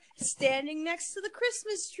you're like standing next to the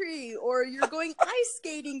Christmas tree or you're going ice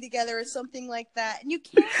skating together or something like that, and you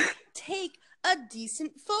can't take a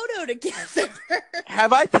decent photo together.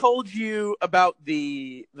 Have I told you about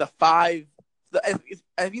the 5? I think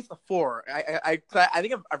it's the 4. I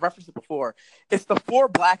think I've referenced it before. It's the 4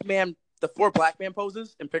 black man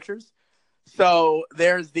poses in pictures. So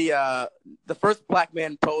there's the first black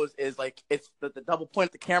man pose is like it's the double point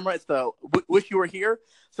at the camera. It's the wish you were here.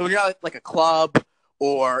 So when you're at like a club,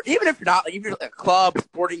 or even if you're not, like if you're at a club,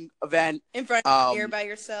 sporting event, in front of the mirror by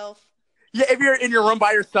yourself. Yeah, if you're in your room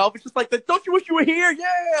by yourself, it's just like don't you wish you were here?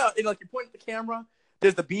 Yeah, and like you're pointing at the camera.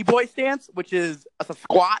 There's the b-boy stance, which is a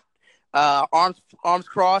squat, arms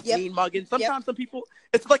crossed, mean mugging. Sometimes some people,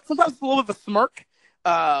 it's like sometimes it's a little bit of a smirk.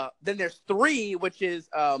 Then there's 3, which is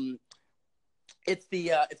it's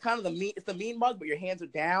kind of the mean mug, but your hands are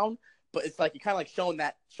down, but it's like you're kind of like showing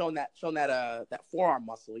that forearm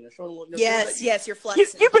muscle, showing. Yes, you're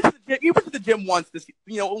flexing. You've been to the gym once this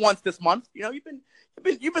month.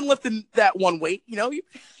 You've been lifting that one weight. You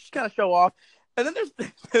just kind of show off, and then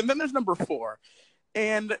there's number 4,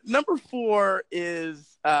 and number 4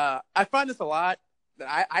 is I find this a lot.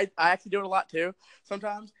 I actually do it a lot too.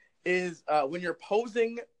 Sometimes is when you're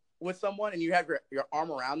posing with someone and you have your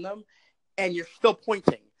arm around them. And you're still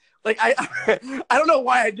pointing. like I don't know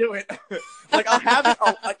why I do it. Like I'll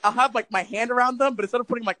have like my hand around them, but instead of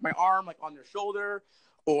putting like my arm like on their shoulder,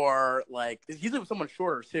 or like it's usually with someone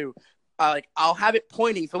shorter too, like I'll have it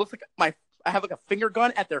pointing, so it looks like I have like a finger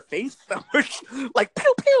gun at their face, like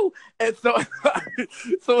pew pew, and so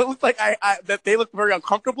so it looks like I that they look very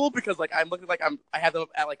uncomfortable because like I'm looking like I have them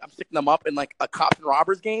at like I'm sticking them up in like a cops and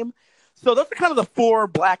robbers game. So those are kind of the 4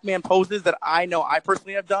 black man poses that I know I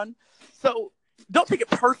personally have done. So don't take it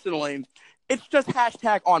personally. It's just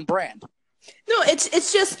hashtag on brand. No,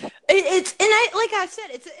 it's just it's and I like I said,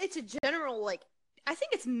 it's a general like I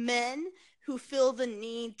think it's men who feel the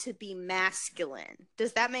need to be masculine.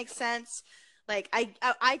 Does that make sense? Like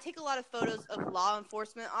I take a lot of photos of law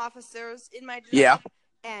enforcement officers in my job, Yeah.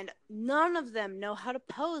 and none of them know how to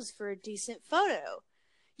pose for a decent photo.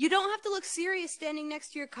 You don't have to look serious standing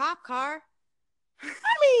next to your cop car. I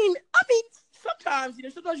mean, sometimes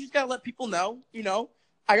sometimes you just gotta let people know.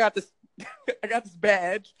 I got this, I got this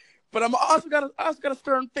badge, but I also got a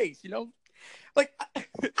stern face. Like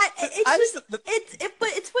it's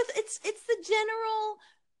the general.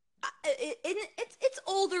 It's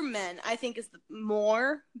older men. I think is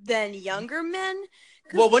more than younger men.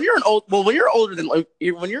 Well, when you're older than like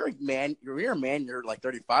when you're a man, you're like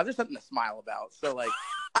 35. There's something to smile about. So like,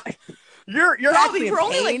 you're actually we're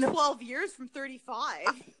only pain. like 12 years from 35.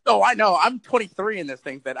 Oh, I know. I'm 23 in this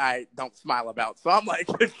thing that I don't smile about. So I'm like,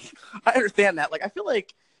 I understand that. Like, I feel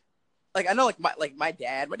like I know my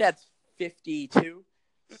dad's 52.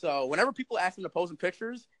 So whenever people ask him to pose in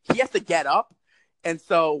pictures, he has to get up. And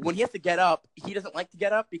so when he has to get up, he doesn't like to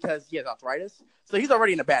get up because he has arthritis. So he's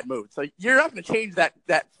already in a bad mood. So you're not going to change that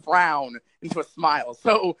frown into a smile.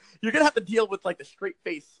 So you're going to have to deal with like the straight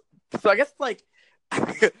face. So I guess like,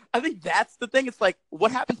 I think that's the thing. It's like,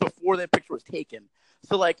 what happens before that picture was taken?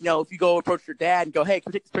 So like, if you go approach your dad and go, hey,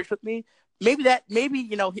 can you take this picture with me? Maybe,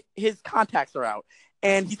 his contacts are out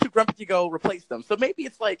and he's too grumpy to go replace them. So maybe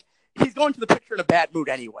it's like, he's going to the picture in a bad mood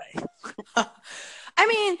anyway. I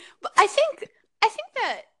mean, I think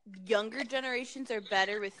that younger generations are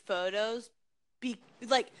better with photos.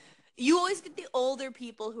 You always get the older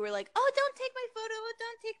people who are like, "Oh, don't take my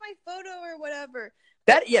photo," or whatever.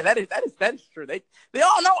 That is true. They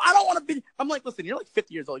all know I don't want to be. I'm like, listen, you're like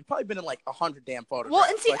 50 years old. You've probably been in like 100 damn photos. Well,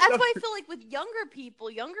 and see, that's why I feel like with younger people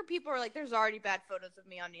are like, "There's already bad photos of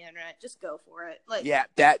me on the internet. Just go for it." Like,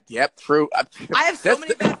 true. I have so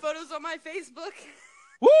many bad photos on my Facebook.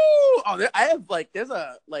 Woo! Oh,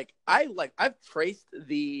 I've traced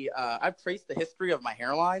the history of my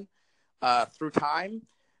hairline through time,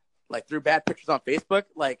 like through bad pictures on Facebook.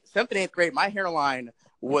 Like 7th and 8th grade, my hairline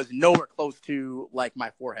was nowhere close to like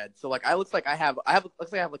my forehead. So like looks like I have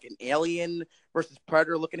like an alien versus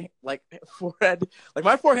predator looking like forehead. Like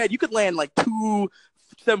my forehead, you could land like 2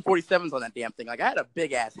 747s on that damn thing. Like I had a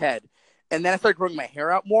big ass head, and then I started growing my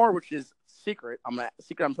hair out more, which is secret I'm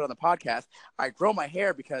put on the podcast. I grow my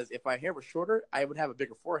hair because if my hair was shorter, I would have a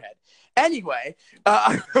bigger forehead. Anyway,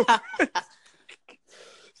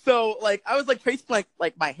 so like I was like tracing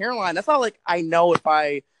like my hairline. That's how like I know if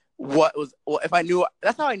I knew.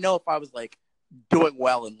 That's how I know if I was like doing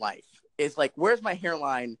well in life. Is like where's my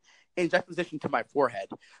hairline in juxtaposition to my forehead.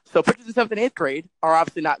 So pictures in 7th and 8th grade are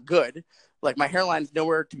obviously not good. Like my hairline's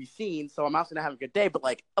nowhere to be seen, so I'm obviously not having a good day. But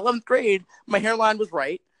like 11th grade, my hairline was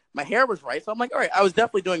right. My hair was right, so I'm like, all right, I was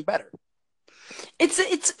definitely doing better.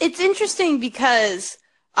 It's interesting because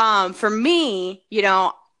for me,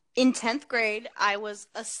 in 10th grade, I was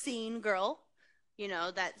a scene girl.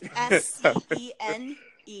 That's SCENE.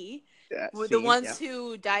 Yeah, the ones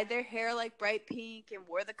who dyed their hair like bright pink and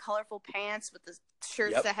wore the colorful pants with the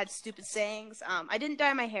shirts that had stupid sayings. I didn't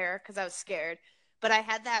dye my hair because I was scared, but I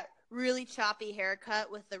had that really choppy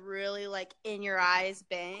haircut with the really like in your eyes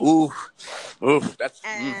bangs. Ooh, that's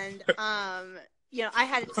and I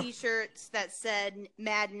had t-shirts that said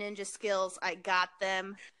Mad Ninja Skills. I got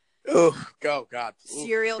them. Oh God!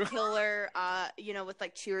 Serial killer, with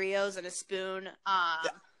like Cheerios and a spoon.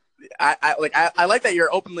 I like that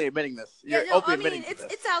you're openly admitting this.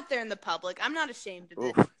 It's out there in the public. I'm not ashamed of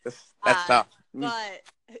it. That's tough. But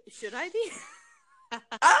should I be?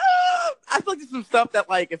 I feel like there's some stuff that,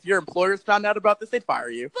 like, if your employers found out about this, they'd fire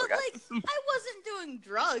you. But, I wasn't doing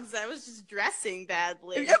drugs. I was just dressing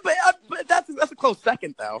badly. Yeah, but that's a close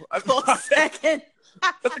second, though. Close second.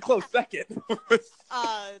 That's a close second. But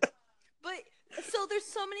so there's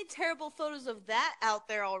so many terrible photos of that out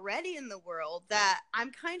there already in the world that I'm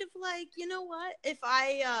kind of like, you know what? If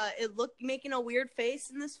I making a weird face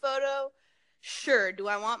in this photo, sure. Do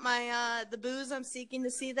I want my the booze I'm seeking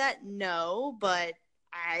to see that? No, but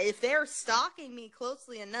if they're stalking me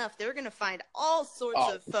closely enough, they're going to find all sorts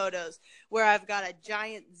Oh. of photos where I've got a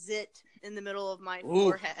giant zit in the middle of my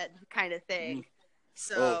forehead kind of thing.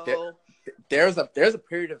 So there's a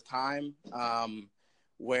period of time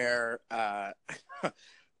where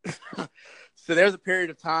so there's a period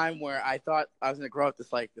of time where I thought I was going to grow out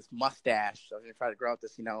this mustache. I was going to try to grow out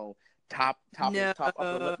this, top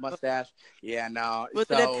upper lip mustache. Yeah, no. Was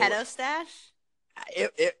it a pedo stash?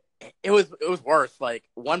 It was worse. Like,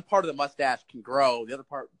 one part of the mustache can grow, the other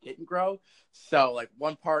part didn't grow. So like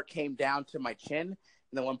one part came down to my chin, and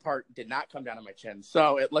then one part did not come down to my chin.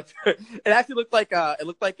 So it actually looked like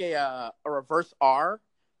a reverse R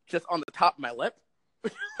just on the top of my lip.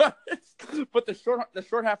 But the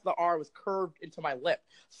short half of the R was curved into my lip.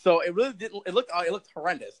 So it really didn't. It looked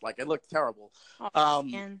horrendous. Like, it looked terrible. So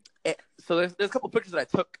there's a couple of pictures that I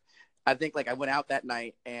took. I think I went out that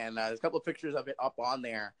night, and there's a couple of pictures of it up on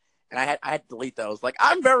there, and I had to delete those. Like,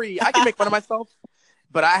 I can make fun of myself,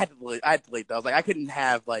 but I had to delete those. Like, I couldn't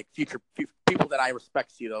have future people that I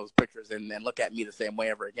respect see those pictures and look at me the same way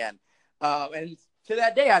ever again. And to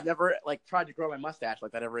that day, I've never tried to grow my mustache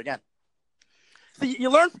like that ever again. So you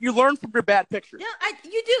learn from your bad pictures. Yeah,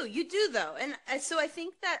 you do though, and so I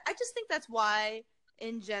just think that's why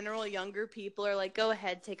in general younger people are like, go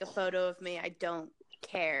ahead, take a photo of me. I don't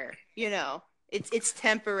care. It's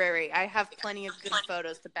temporary. I have plenty of good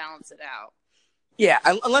photos to balance it out. Yeah,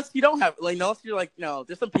 unless you don't have, unless you're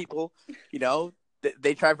there's some people,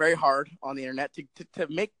 they try very hard on the internet to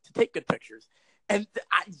take good pictures, and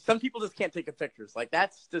some people just can't take good pictures.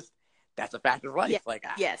 That's a fact of life.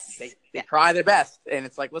 Yes. They try their best, and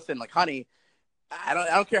it's listen, honey, I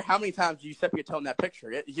don't care how many times you step your toe in that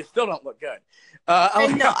picture, you still don't look good.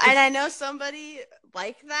 And I know somebody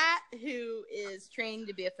like that who is trained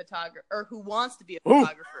to be a photographer, or who wants to be a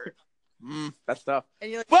photographer. That's tough.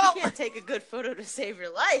 And you're like, you can't take a good photo to save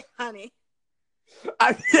your life, honey.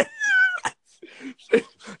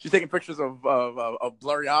 She's taking pictures of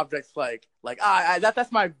blurry objects,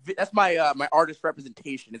 that's my artist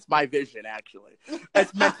representation. It's my vision, actually.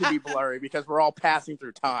 It's meant to be blurry because we're all passing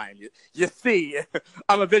through time. You see,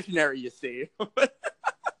 I'm a visionary. You see.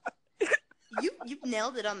 You've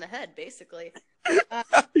nailed it on the head, basically.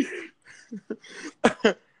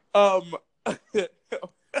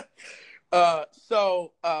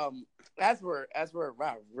 As we're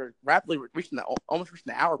rapidly almost reaching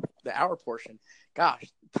the hour portion. Gosh,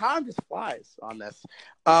 time just flies on this.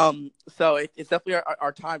 So it's definitely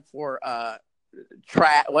our time for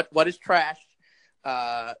what is trash.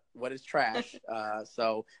 What is trash?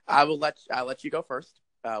 So I'll let you go first.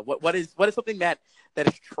 What is something that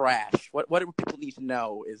is trash? What do people need to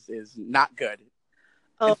know is not good?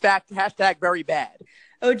 Oh. In fact, # very bad.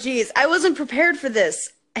 Oh geez, I wasn't prepared for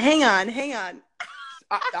this. Hang on.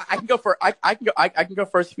 I can go first. I can go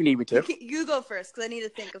first if you need me to. You go first because I need to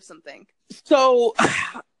think of something. So,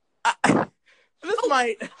 I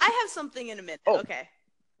have something in a minute. Oh. Okay.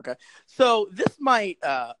 So this might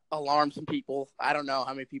alarm some people. I don't know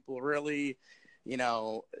how many people really,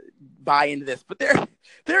 buy into this, but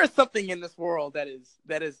there is something in this world that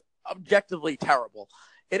is objectively terrible.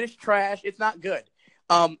 It is trash. It's not good.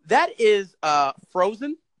 That is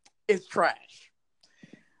Frozen is trash.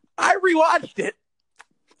 I rewatched it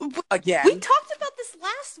again. We talked about this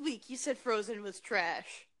last week. You said Frozen was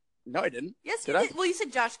trash. No, I didn't. Yes, you did. Well, you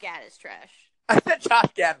said Josh Gad is trash. I said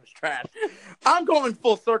Josh Gad was trash. I'm going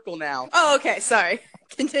full circle now. Oh, okay. Sorry.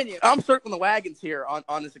 Continue. I'm circling the wagons here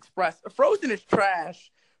on this express. Frozen is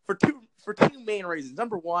trash for two main reasons.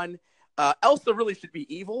 Number one, Elsa really should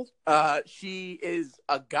be evil. She is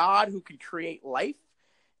a god who can create life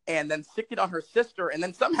and then stick it on her sister, and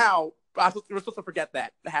then somehow we're supposed to forget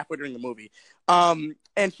that halfway during the movie. And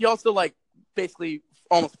she also basically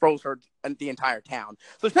almost froze her the entire town.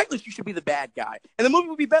 So technically she should be the bad guy. And the movie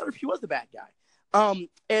would be better if she was the bad guy.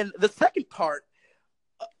 And the second part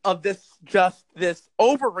of this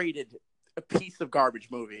overrated piece of garbage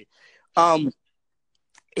movie,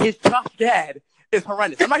 his Josh Gad is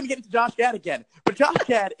horrendous. I'm not going to get into Josh Gad again, but Josh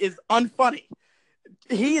Gad is unfunny.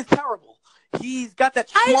 He is terrible. He's got that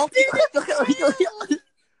schmaltzy...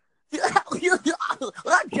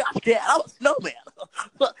 I'm Josh Gad. I'm a snowman.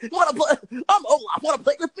 I'm Olaf. Want to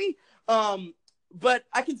play with me? But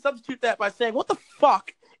I can substitute that by saying, what the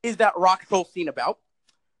fuck is that rock troll scene about?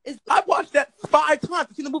 I've watched that 5 times.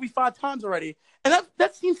 I've seen the movie 5 times already, and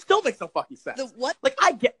that scene still makes no fucking sense. The what?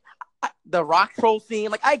 I get the rock troll scene.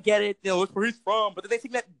 I get it. It's where he's from, but then they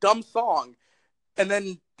sing that dumb song, and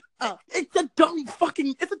then it's a dumb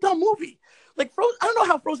movie. Frozen. I don't know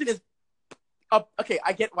how Frozen is. Okay,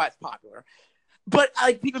 I get why it's popular, but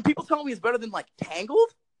when people tell me it's better than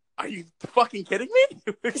Tangled, Are you fucking kidding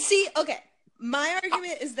me? See, okay. My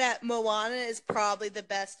argument is that Moana is probably the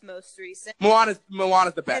best, most recent. Moana's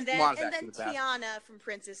the best. And then, Moana's and actually then the best. Tiana from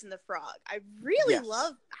Princess and the Frog. I really Yes.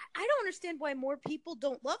 love. I don't understand why more people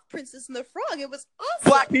don't love Princess and the Frog. It was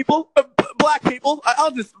awesome. Black people.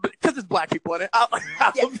 I'll just because it's black people in it. I'll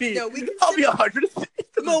be 100.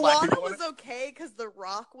 Moana was okay because The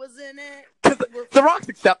Rock was in it. The Rock's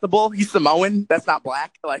acceptable. He's Samoan. That's not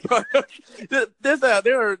black. Like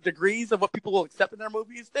there are degrees of what people will accept in their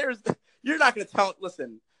movies. You're not going to tell.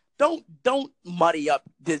 Listen, don't muddy up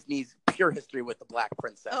Disney's pure history with the Black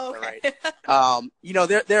Princess. Okay. All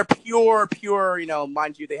right. They're pure.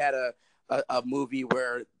 Mind you, they had a movie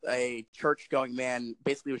where a church-going man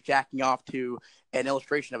basically was jacking off to an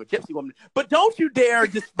illustration of a gypsy woman. But don't you dare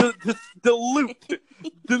just dilute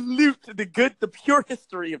the pure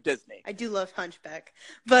history of Disney. I do love Hunchback,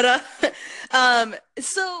 but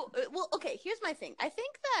okay. Here's my thing. I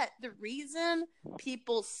think that the reason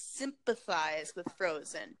people sympathize with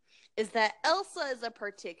Frozen is that Elsa is a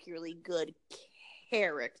particularly good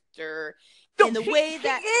character. In the way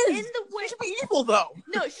she should be evil, though.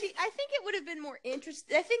 No, I think it would have been more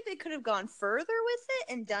interesting. I think they could have gone further with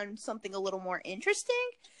it and done something a little more interesting.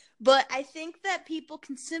 But I think that people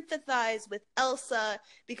can sympathize with Elsa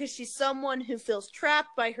because she's someone who feels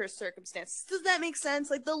trapped by her circumstances. Does that make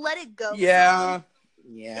sense? Like the Let It Go song.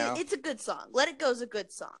 Yeah. It's a good song. Let It Go is a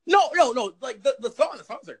good song. No. Like the songs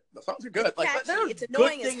are good. It's like catchy. It's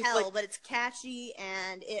annoying as hell, but it's catchy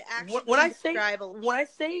and it actually when I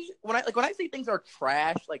say things are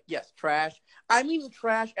trash, like yes, trash. I mean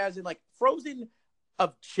trash as in like Frozen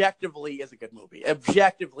objectively is a good movie.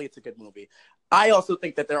 Objectively, it's a good movie. I also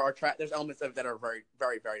think that there's elements of it that are very,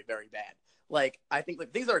 very, very, very bad. Like I think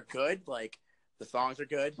like things are good. Like the songs are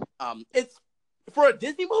good. It's for a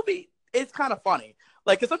Disney movie. It's kind of funny.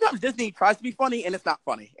 Like, cause sometimes Disney tries to be funny and it's not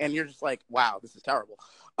funny, and you're just like, wow, this is terrible.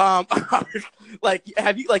 Like,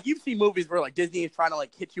 you've seen movies where like Disney is trying to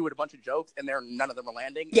like hit you with a bunch of jokes and none of them are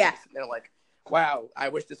landing. Yeah, they're like, wow, I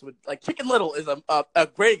wish this would like Chicken Little is a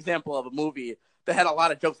great example of a movie that had a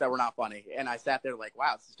lot of jokes that were not funny, and I sat there like,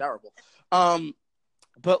 wow, this is terrible.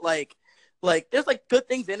 But like there's like good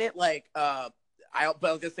things in it, like but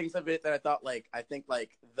there's things of it that I thought like I think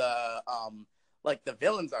like the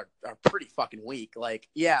villains are pretty fucking weak. Like,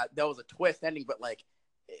 yeah, there was a twist ending, but like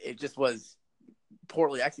it just was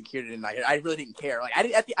poorly executed, and I really didn't care. Like,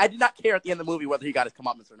 I did not care at the end of the movie whether he got his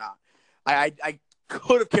comeuppance or not. I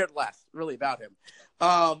could have cared less, really, about him.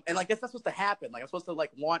 And like that's not supposed to happen. Like I'm supposed to like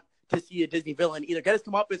want to see a Disney villain either get his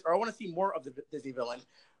comeuppance or I want to see more of the Disney villain.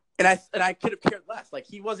 And I could have cared less. Like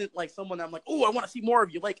he wasn't like someone that I'm like, oh, I want to see more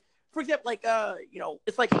of you. Like, for example, like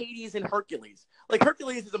it's like Hades and Hercules. Like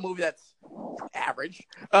Hercules is a movie that's average.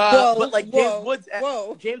 But like James Woods.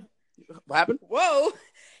 James, what happened? Whoa,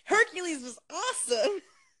 Hercules was awesome.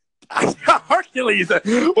 Hercules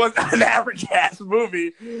was an average ass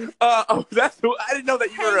movie. I didn't know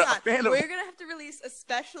that you were a fan of. We're gonna have to release a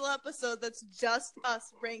special episode that's just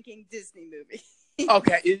us ranking Disney movies.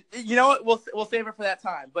 Okay, you know what? We'll save it for that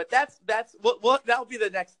time. But that'll be the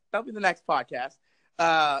next podcast.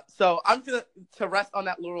 So I'm to rest on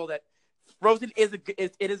that laurel that Frozen is a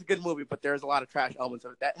good movie, but there's a lot of trash elements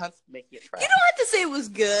of it. That hence making it trash. You don't have to say it was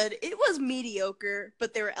good. It was mediocre,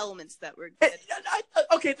 but there were elements that were good.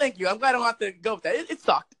 Okay, thank you. I'm glad I don't have to go with that. It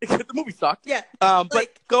sucked. The movie sucked. Yeah. But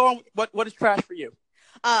go on. What is trash for you?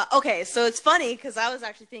 Okay, so it's funny because I was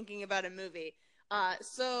actually thinking about a movie.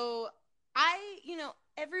 So I'm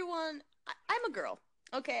a girl.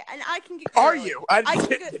 Okay, and I can get girly. Are you? I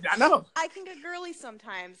know. I can get girly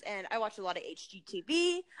sometimes, and I watch a lot of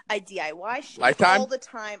HGTV. I DIY shit Lifetime all the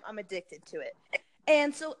time. I'm addicted to it.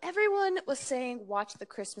 And so everyone was saying, watch The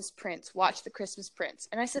Christmas Prince, watch The Christmas Prince.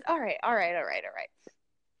 And I said, all right.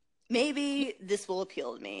 Maybe this will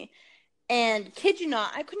appeal to me. And kid you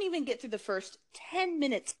not, I couldn't even get through the first 10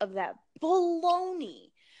 minutes of that baloney.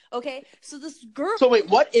 Okay, so this girl. So wait,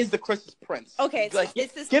 what is The Christmas Prince? Okay, like,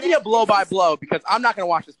 give me a blow by blow because I'm not gonna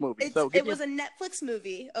watch this movie. It was a Netflix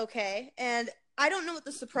movie, okay, and I don't know what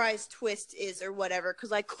the surprise twist is or whatever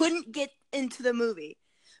because I couldn't get into the movie.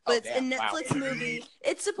 But it's a Netflix movie.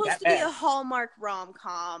 It's supposed to be a Hallmark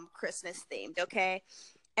rom-com, Christmas themed, okay?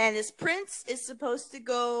 And this prince is supposed to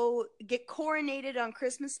go get coronated on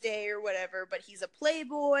Christmas Day or whatever, but he's a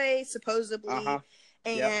playboy supposedly,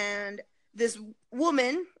 and this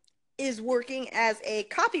woman is working as a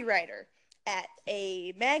copywriter at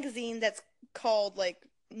a magazine that's called like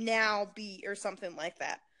Now Beat or something like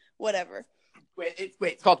that. Whatever. Wait,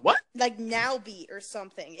 it's called what? Like Now Beat or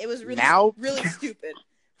something. It was really stupid.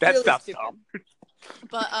 That really sounds stupid. dumb.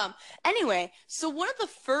 But anyway, so one of the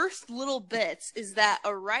first little bits is that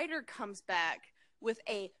a writer comes back with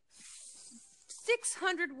a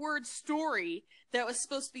 600-word story that was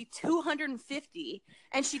supposed to be 250,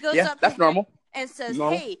 and she goes up that's to him normal. and says,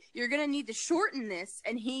 Normal. "Hey, you're gonna need to shorten this,"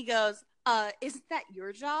 and he goes, "Isn't that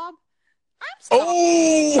your job?" I'm sorry.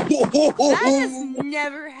 Oh, That has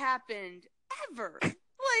never happened ever.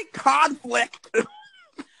 Like, conflict.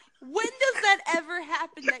 when does that ever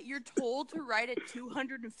happen that you're told to write a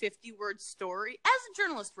 250-word story? As a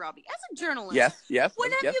journalist, Robbie, as a journalist, Yes.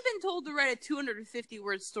 when have you been told to write a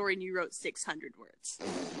 250-word story and you wrote 600 words?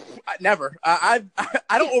 Never. I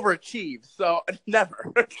don't overachieve, so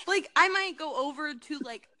never. Like, I might go over to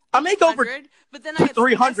like I make over but then I have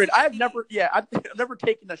 300. I've never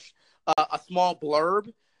taken a small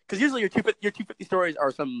blurb, because usually your 250 stories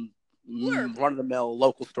are some run-of-the-mill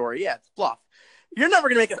local story. Yeah, it's fluff. You're never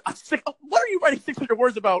gonna make what are you writing 600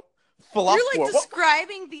 words about fluff for? You're like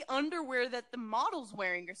describing the underwear that the model's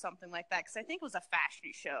wearing or something like that, because I think it was a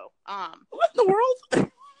fashion show. What in the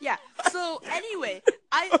world? Yeah. So anyway,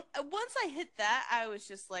 once I hit that, I was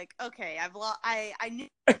just like, okay, I knew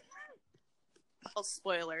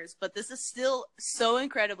spoilers, but this is still so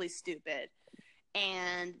incredibly stupid.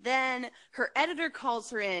 And then her editor calls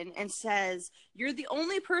her in and says, "You're the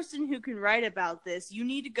only person who can write about this. You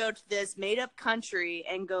need to go to this made-up country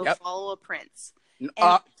and go follow a prince."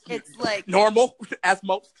 And it's like normal, as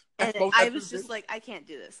most. And I was just like, I can't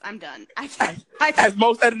do this. I'm done. I can't. As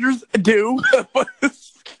most editors do.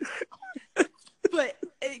 But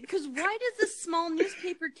because why does this small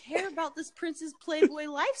newspaper care about this prince's Playboy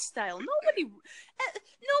lifestyle? Nobody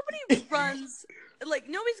runs. Like,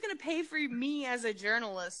 nobody's gonna pay for me as a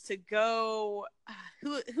journalist to go.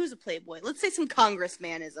 Who's a Playboy? Let's say some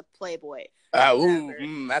congressman is a Playboy. Pick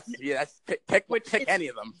any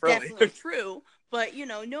of them. Really. Definitely true. But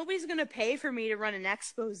nobody's gonna pay for me to run an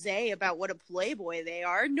expose about what a Playboy they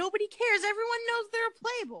are. Nobody cares. Everyone knows they're a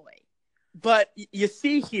Playboy. But you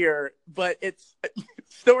see here, but it's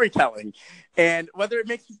storytelling, and whether it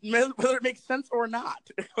makes sense or not,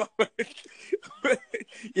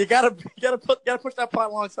 you gotta push that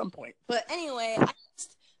plot along at some point. But anyway,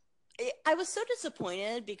 I was so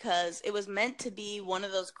disappointed because it was meant to be one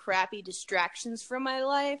of those crappy distractions from my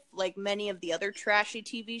life, like many of the other trashy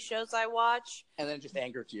TV shows I watch. And then it just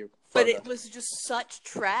angered you. But it was just such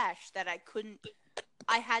trash that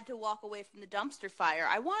I had to walk away from the dumpster fire.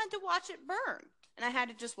 I wanted to watch it burn, and I had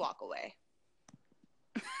to just walk away.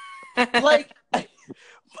 Like, I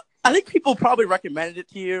think people probably recommended it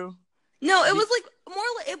to you. No, it was like more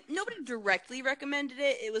like nobody directly recommended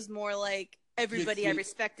it. It was more like everybody I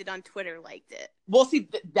respected on Twitter liked it. Well, see,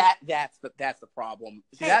 that's the problem.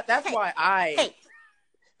 See, that's why I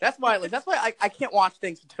can't watch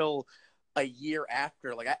things until a year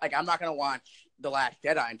after. Like I'm not gonna watch The Last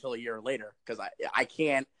Jedi until a year later, because I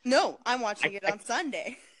can't. No, I'm watching it on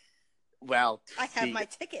Sunday. Well, I have my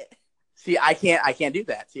ticket. See, I can't do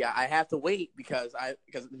that. See, I have to wait because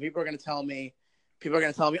people are gonna tell me,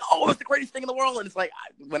 oh, it's the greatest thing in the world, and it's like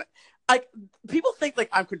people think like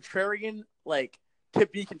I'm contrarian, like to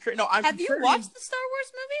be contrarian. No, I'm. Have you watched the Star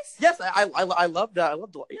Wars movies? Yes, I loved. I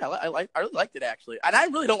really liked it actually, and I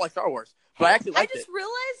really don't like Star Wars, but I actually liked it. I just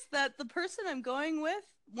realized that the person I'm going with,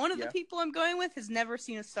 one of the people I'm going with, has never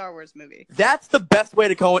seen a Star Wars movie. That's the best way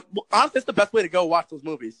to go. Honestly, that's the best way to go watch those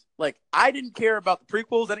movies. Like, I didn't care about the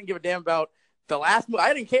prequels. I didn't give a damn about the last movie.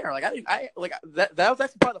 I didn't care. Like, that was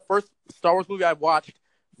actually probably the first Star Wars movie I watched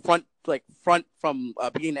front from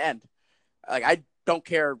beginning to end. Like, I don't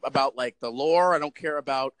care about like the lore. I don't care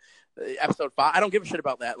about episode 5. I don't give a shit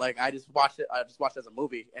about that. Like, I just watched it as a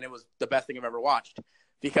movie, and it was the best thing I've ever watched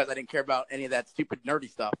because I didn't care about any of that stupid nerdy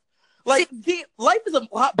stuff. Like, life is a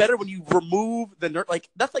lot better when you remove the nerd. Like,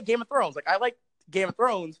 that's like Game of Thrones. Like, I like Game of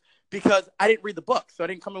Thrones because I didn't read the book, so I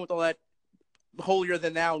didn't come in with all that holier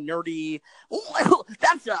than thou nerdy. Oh,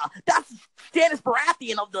 that's Stannis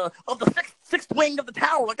Baratheon of the sixth wing of the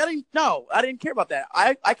tower. Like, I didn't care about that.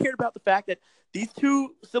 I cared about the fact that these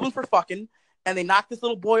two siblings were fucking, and they knocked this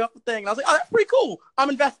little boy off the thing, and I was like, oh, that's pretty cool. I'm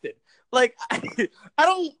invested. Like, I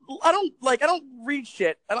don't read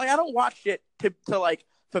shit. I don't watch shit to like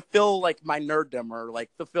fulfill like my nerddom or like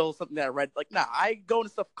fulfill something that I read. Like, nah, I go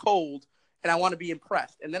into stuff cold and I want to be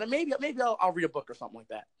impressed, and then maybe I'll read a book or something like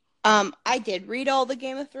that. I did read all the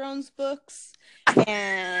Game of Thrones books,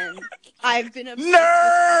 and I've been obsessed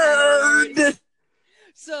nerd.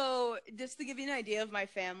 So, just to give you an idea of my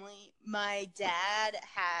family, my dad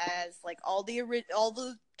has like all the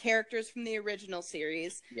characters from the original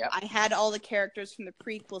series. Yep. I had all the characters from the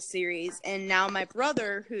prequel series, and now my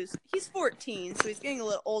brother, he's 14, so he's getting a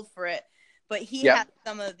little old for it, but he has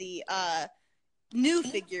some of the new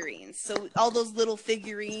figurines. So all those little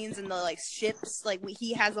figurines and the like ships, like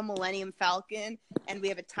he has a Millennium Falcon, and we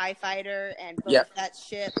have a TIE fighter and Boba Fett's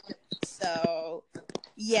ship. So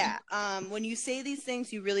yeah, when you say these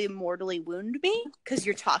things, you really mortally wound me because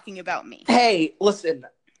you're talking about me. Hey, listen,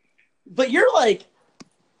 but you're like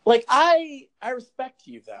I respect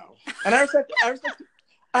you though, and I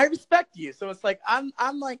respect you. So it's like I'm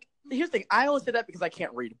like, here's the thing. I only say that because I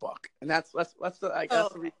can't read a book, and that's the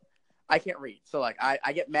reason. I can't read. So like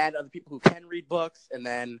I get mad at other people who can read books, and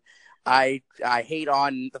then I hate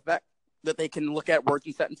on the fact that they can look at words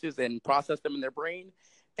and sentences and process them in their brain,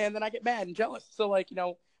 and then I get mad and jealous. So like,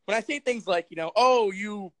 when I say things like, oh,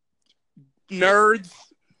 you nerds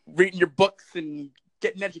reading your books and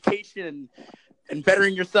getting education and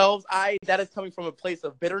bettering yourselves, that is coming from a place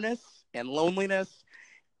of bitterness and loneliness,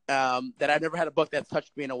 that I've never had a book that's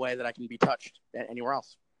touched me in a way that I can be touched anywhere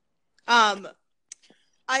else.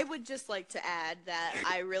 I would just like to add that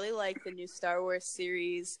I really like the new Star Wars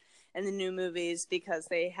series and the new movies because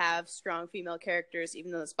they have strong female characters,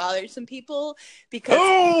 even though this bothers some people.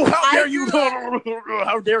 Because how dare you!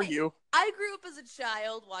 How dare you! I grew up as a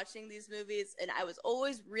child watching these movies, and I was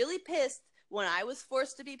always really pissed when I was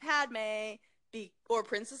forced to be Padme or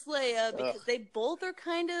Princess Leia because they both are they're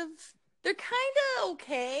kind of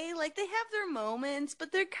okay. Like, they have their moments,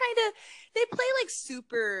 but they play like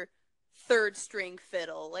super third string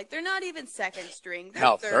fiddle. Like, they're not even second string.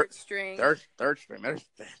 They're third string. Third string.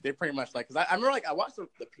 They're pretty much like, because I remember, like, I watched the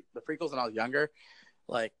prequels when I was younger.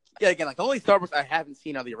 Like, yeah, again, like, the only Star Wars I haven't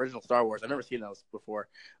seen are the original Star Wars. I've never seen those before.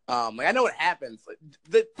 Like, I know what happens. Like,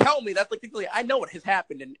 tell me, that's like, I know what has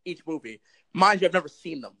happened in each movie. Mind you, I've never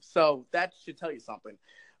seen them. So that should tell you something.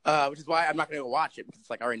 Which is why I'm not going to go watch it, because it's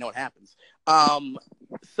like, I already know what happens.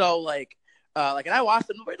 So, like, and I watched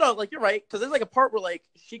it, but no, like, you're right, because there's, like, a part where, like,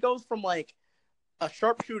 she goes from, like, a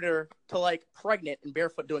sharpshooter to, like, pregnant and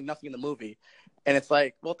barefoot doing nothing in the movie, and it's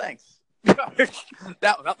like, well, thanks.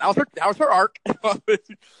 that was her arc.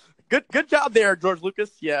 Good job there, George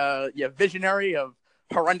Lucas. Yeah, visionary of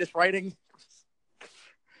horrendous writing.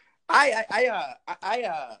 Like I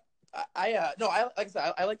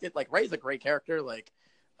said, I liked it. Like, Rey's a great character. Like,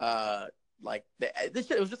 this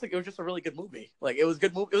shit, it was just a really good movie. Like, it was a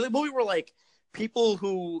good movie. It was a movie where, like, people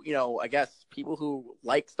who, I guess people who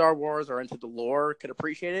like Star Wars or into the lore could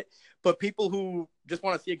appreciate it, but people who just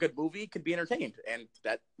want to see a good movie could be entertained, and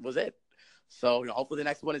that was it. So, hopefully the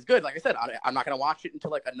next one is good. Like I said, I'm not going to watch it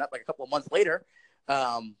until like a couple of months later,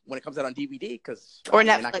 when it comes out on DVD, or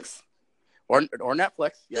Netflix, or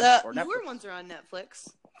Netflix. Yeah, or newer Netflix. Ones are on Netflix,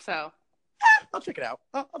 so I'll check it out.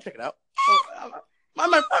 I'll check it out.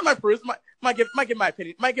 I might peruse. Might give my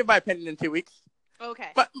opinion. Might give my opinion in 2 weeks. Okay.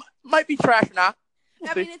 Might be trash or not.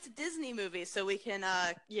 I mean, it's a Disney movie, so we can,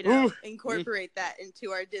 incorporate that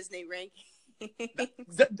into our Disney ranking.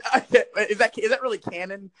 Is that really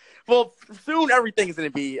canon? Well, soon everything's going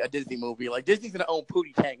to be a Disney movie. Like, Disney's going to own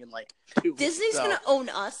Pootie Tang in like 2 weeks. Disney's going to own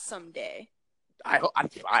us someday. I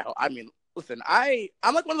mean, listen, I'm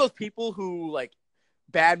like one of those people who, like,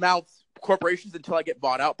 badmouths corporations until I get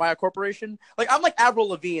bought out by a corporation. Like, I'm like Avril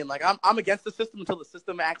Lavigne. Like, I'm against the system until the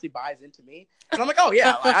system actually buys into me. And I'm like, oh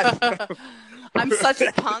yeah. I'm such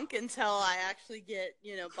a punk until I actually get,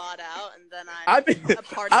 bought out, and then I'm a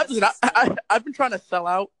part of the system. I've been trying to sell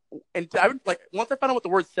out, and I've been, like, once I found out what the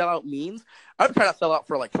word sell out means, I've been trying to sell out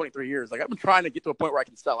for like 23 years. Like, I've been trying to get to a point where I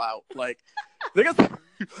can sell out. Like, Morals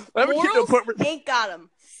ain't got them.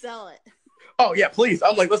 Sell it. Oh yeah, please.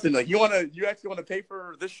 I'm like, listen, like, you actually want to pay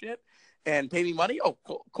for this shit and pay me money? Oh,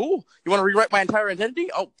 cool. You want to rewrite my entire identity?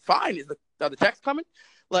 Oh, fine. Are the checks coming?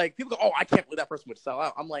 Like, people go, oh, I can't believe that person would sell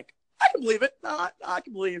out. I'm like, I can believe it. No, I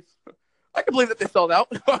can believe that they sold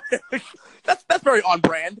out. That's very on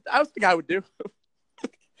brand. I was thinking I would do.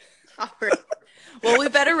 All right. Well, we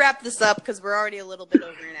better wrap this up because we're already a little bit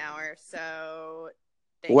over an hour. So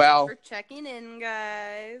thanks for checking in,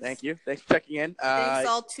 guys. Thank you. Thanks for checking in. Thanks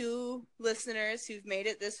all 2 listeners who've made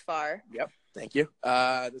it this far. Yep. Thank you.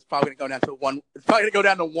 It's probably going to go down to 1. It's probably going to go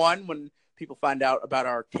down to 1 when people find out about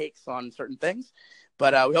our takes on certain things.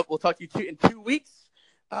 But we hope we'll talk to you in 2 weeks.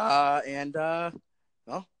 And sign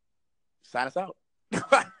us out.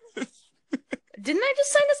 Didn't I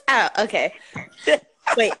just sign us out? Okay.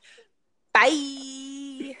 Wait.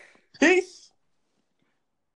 Bye. Peace.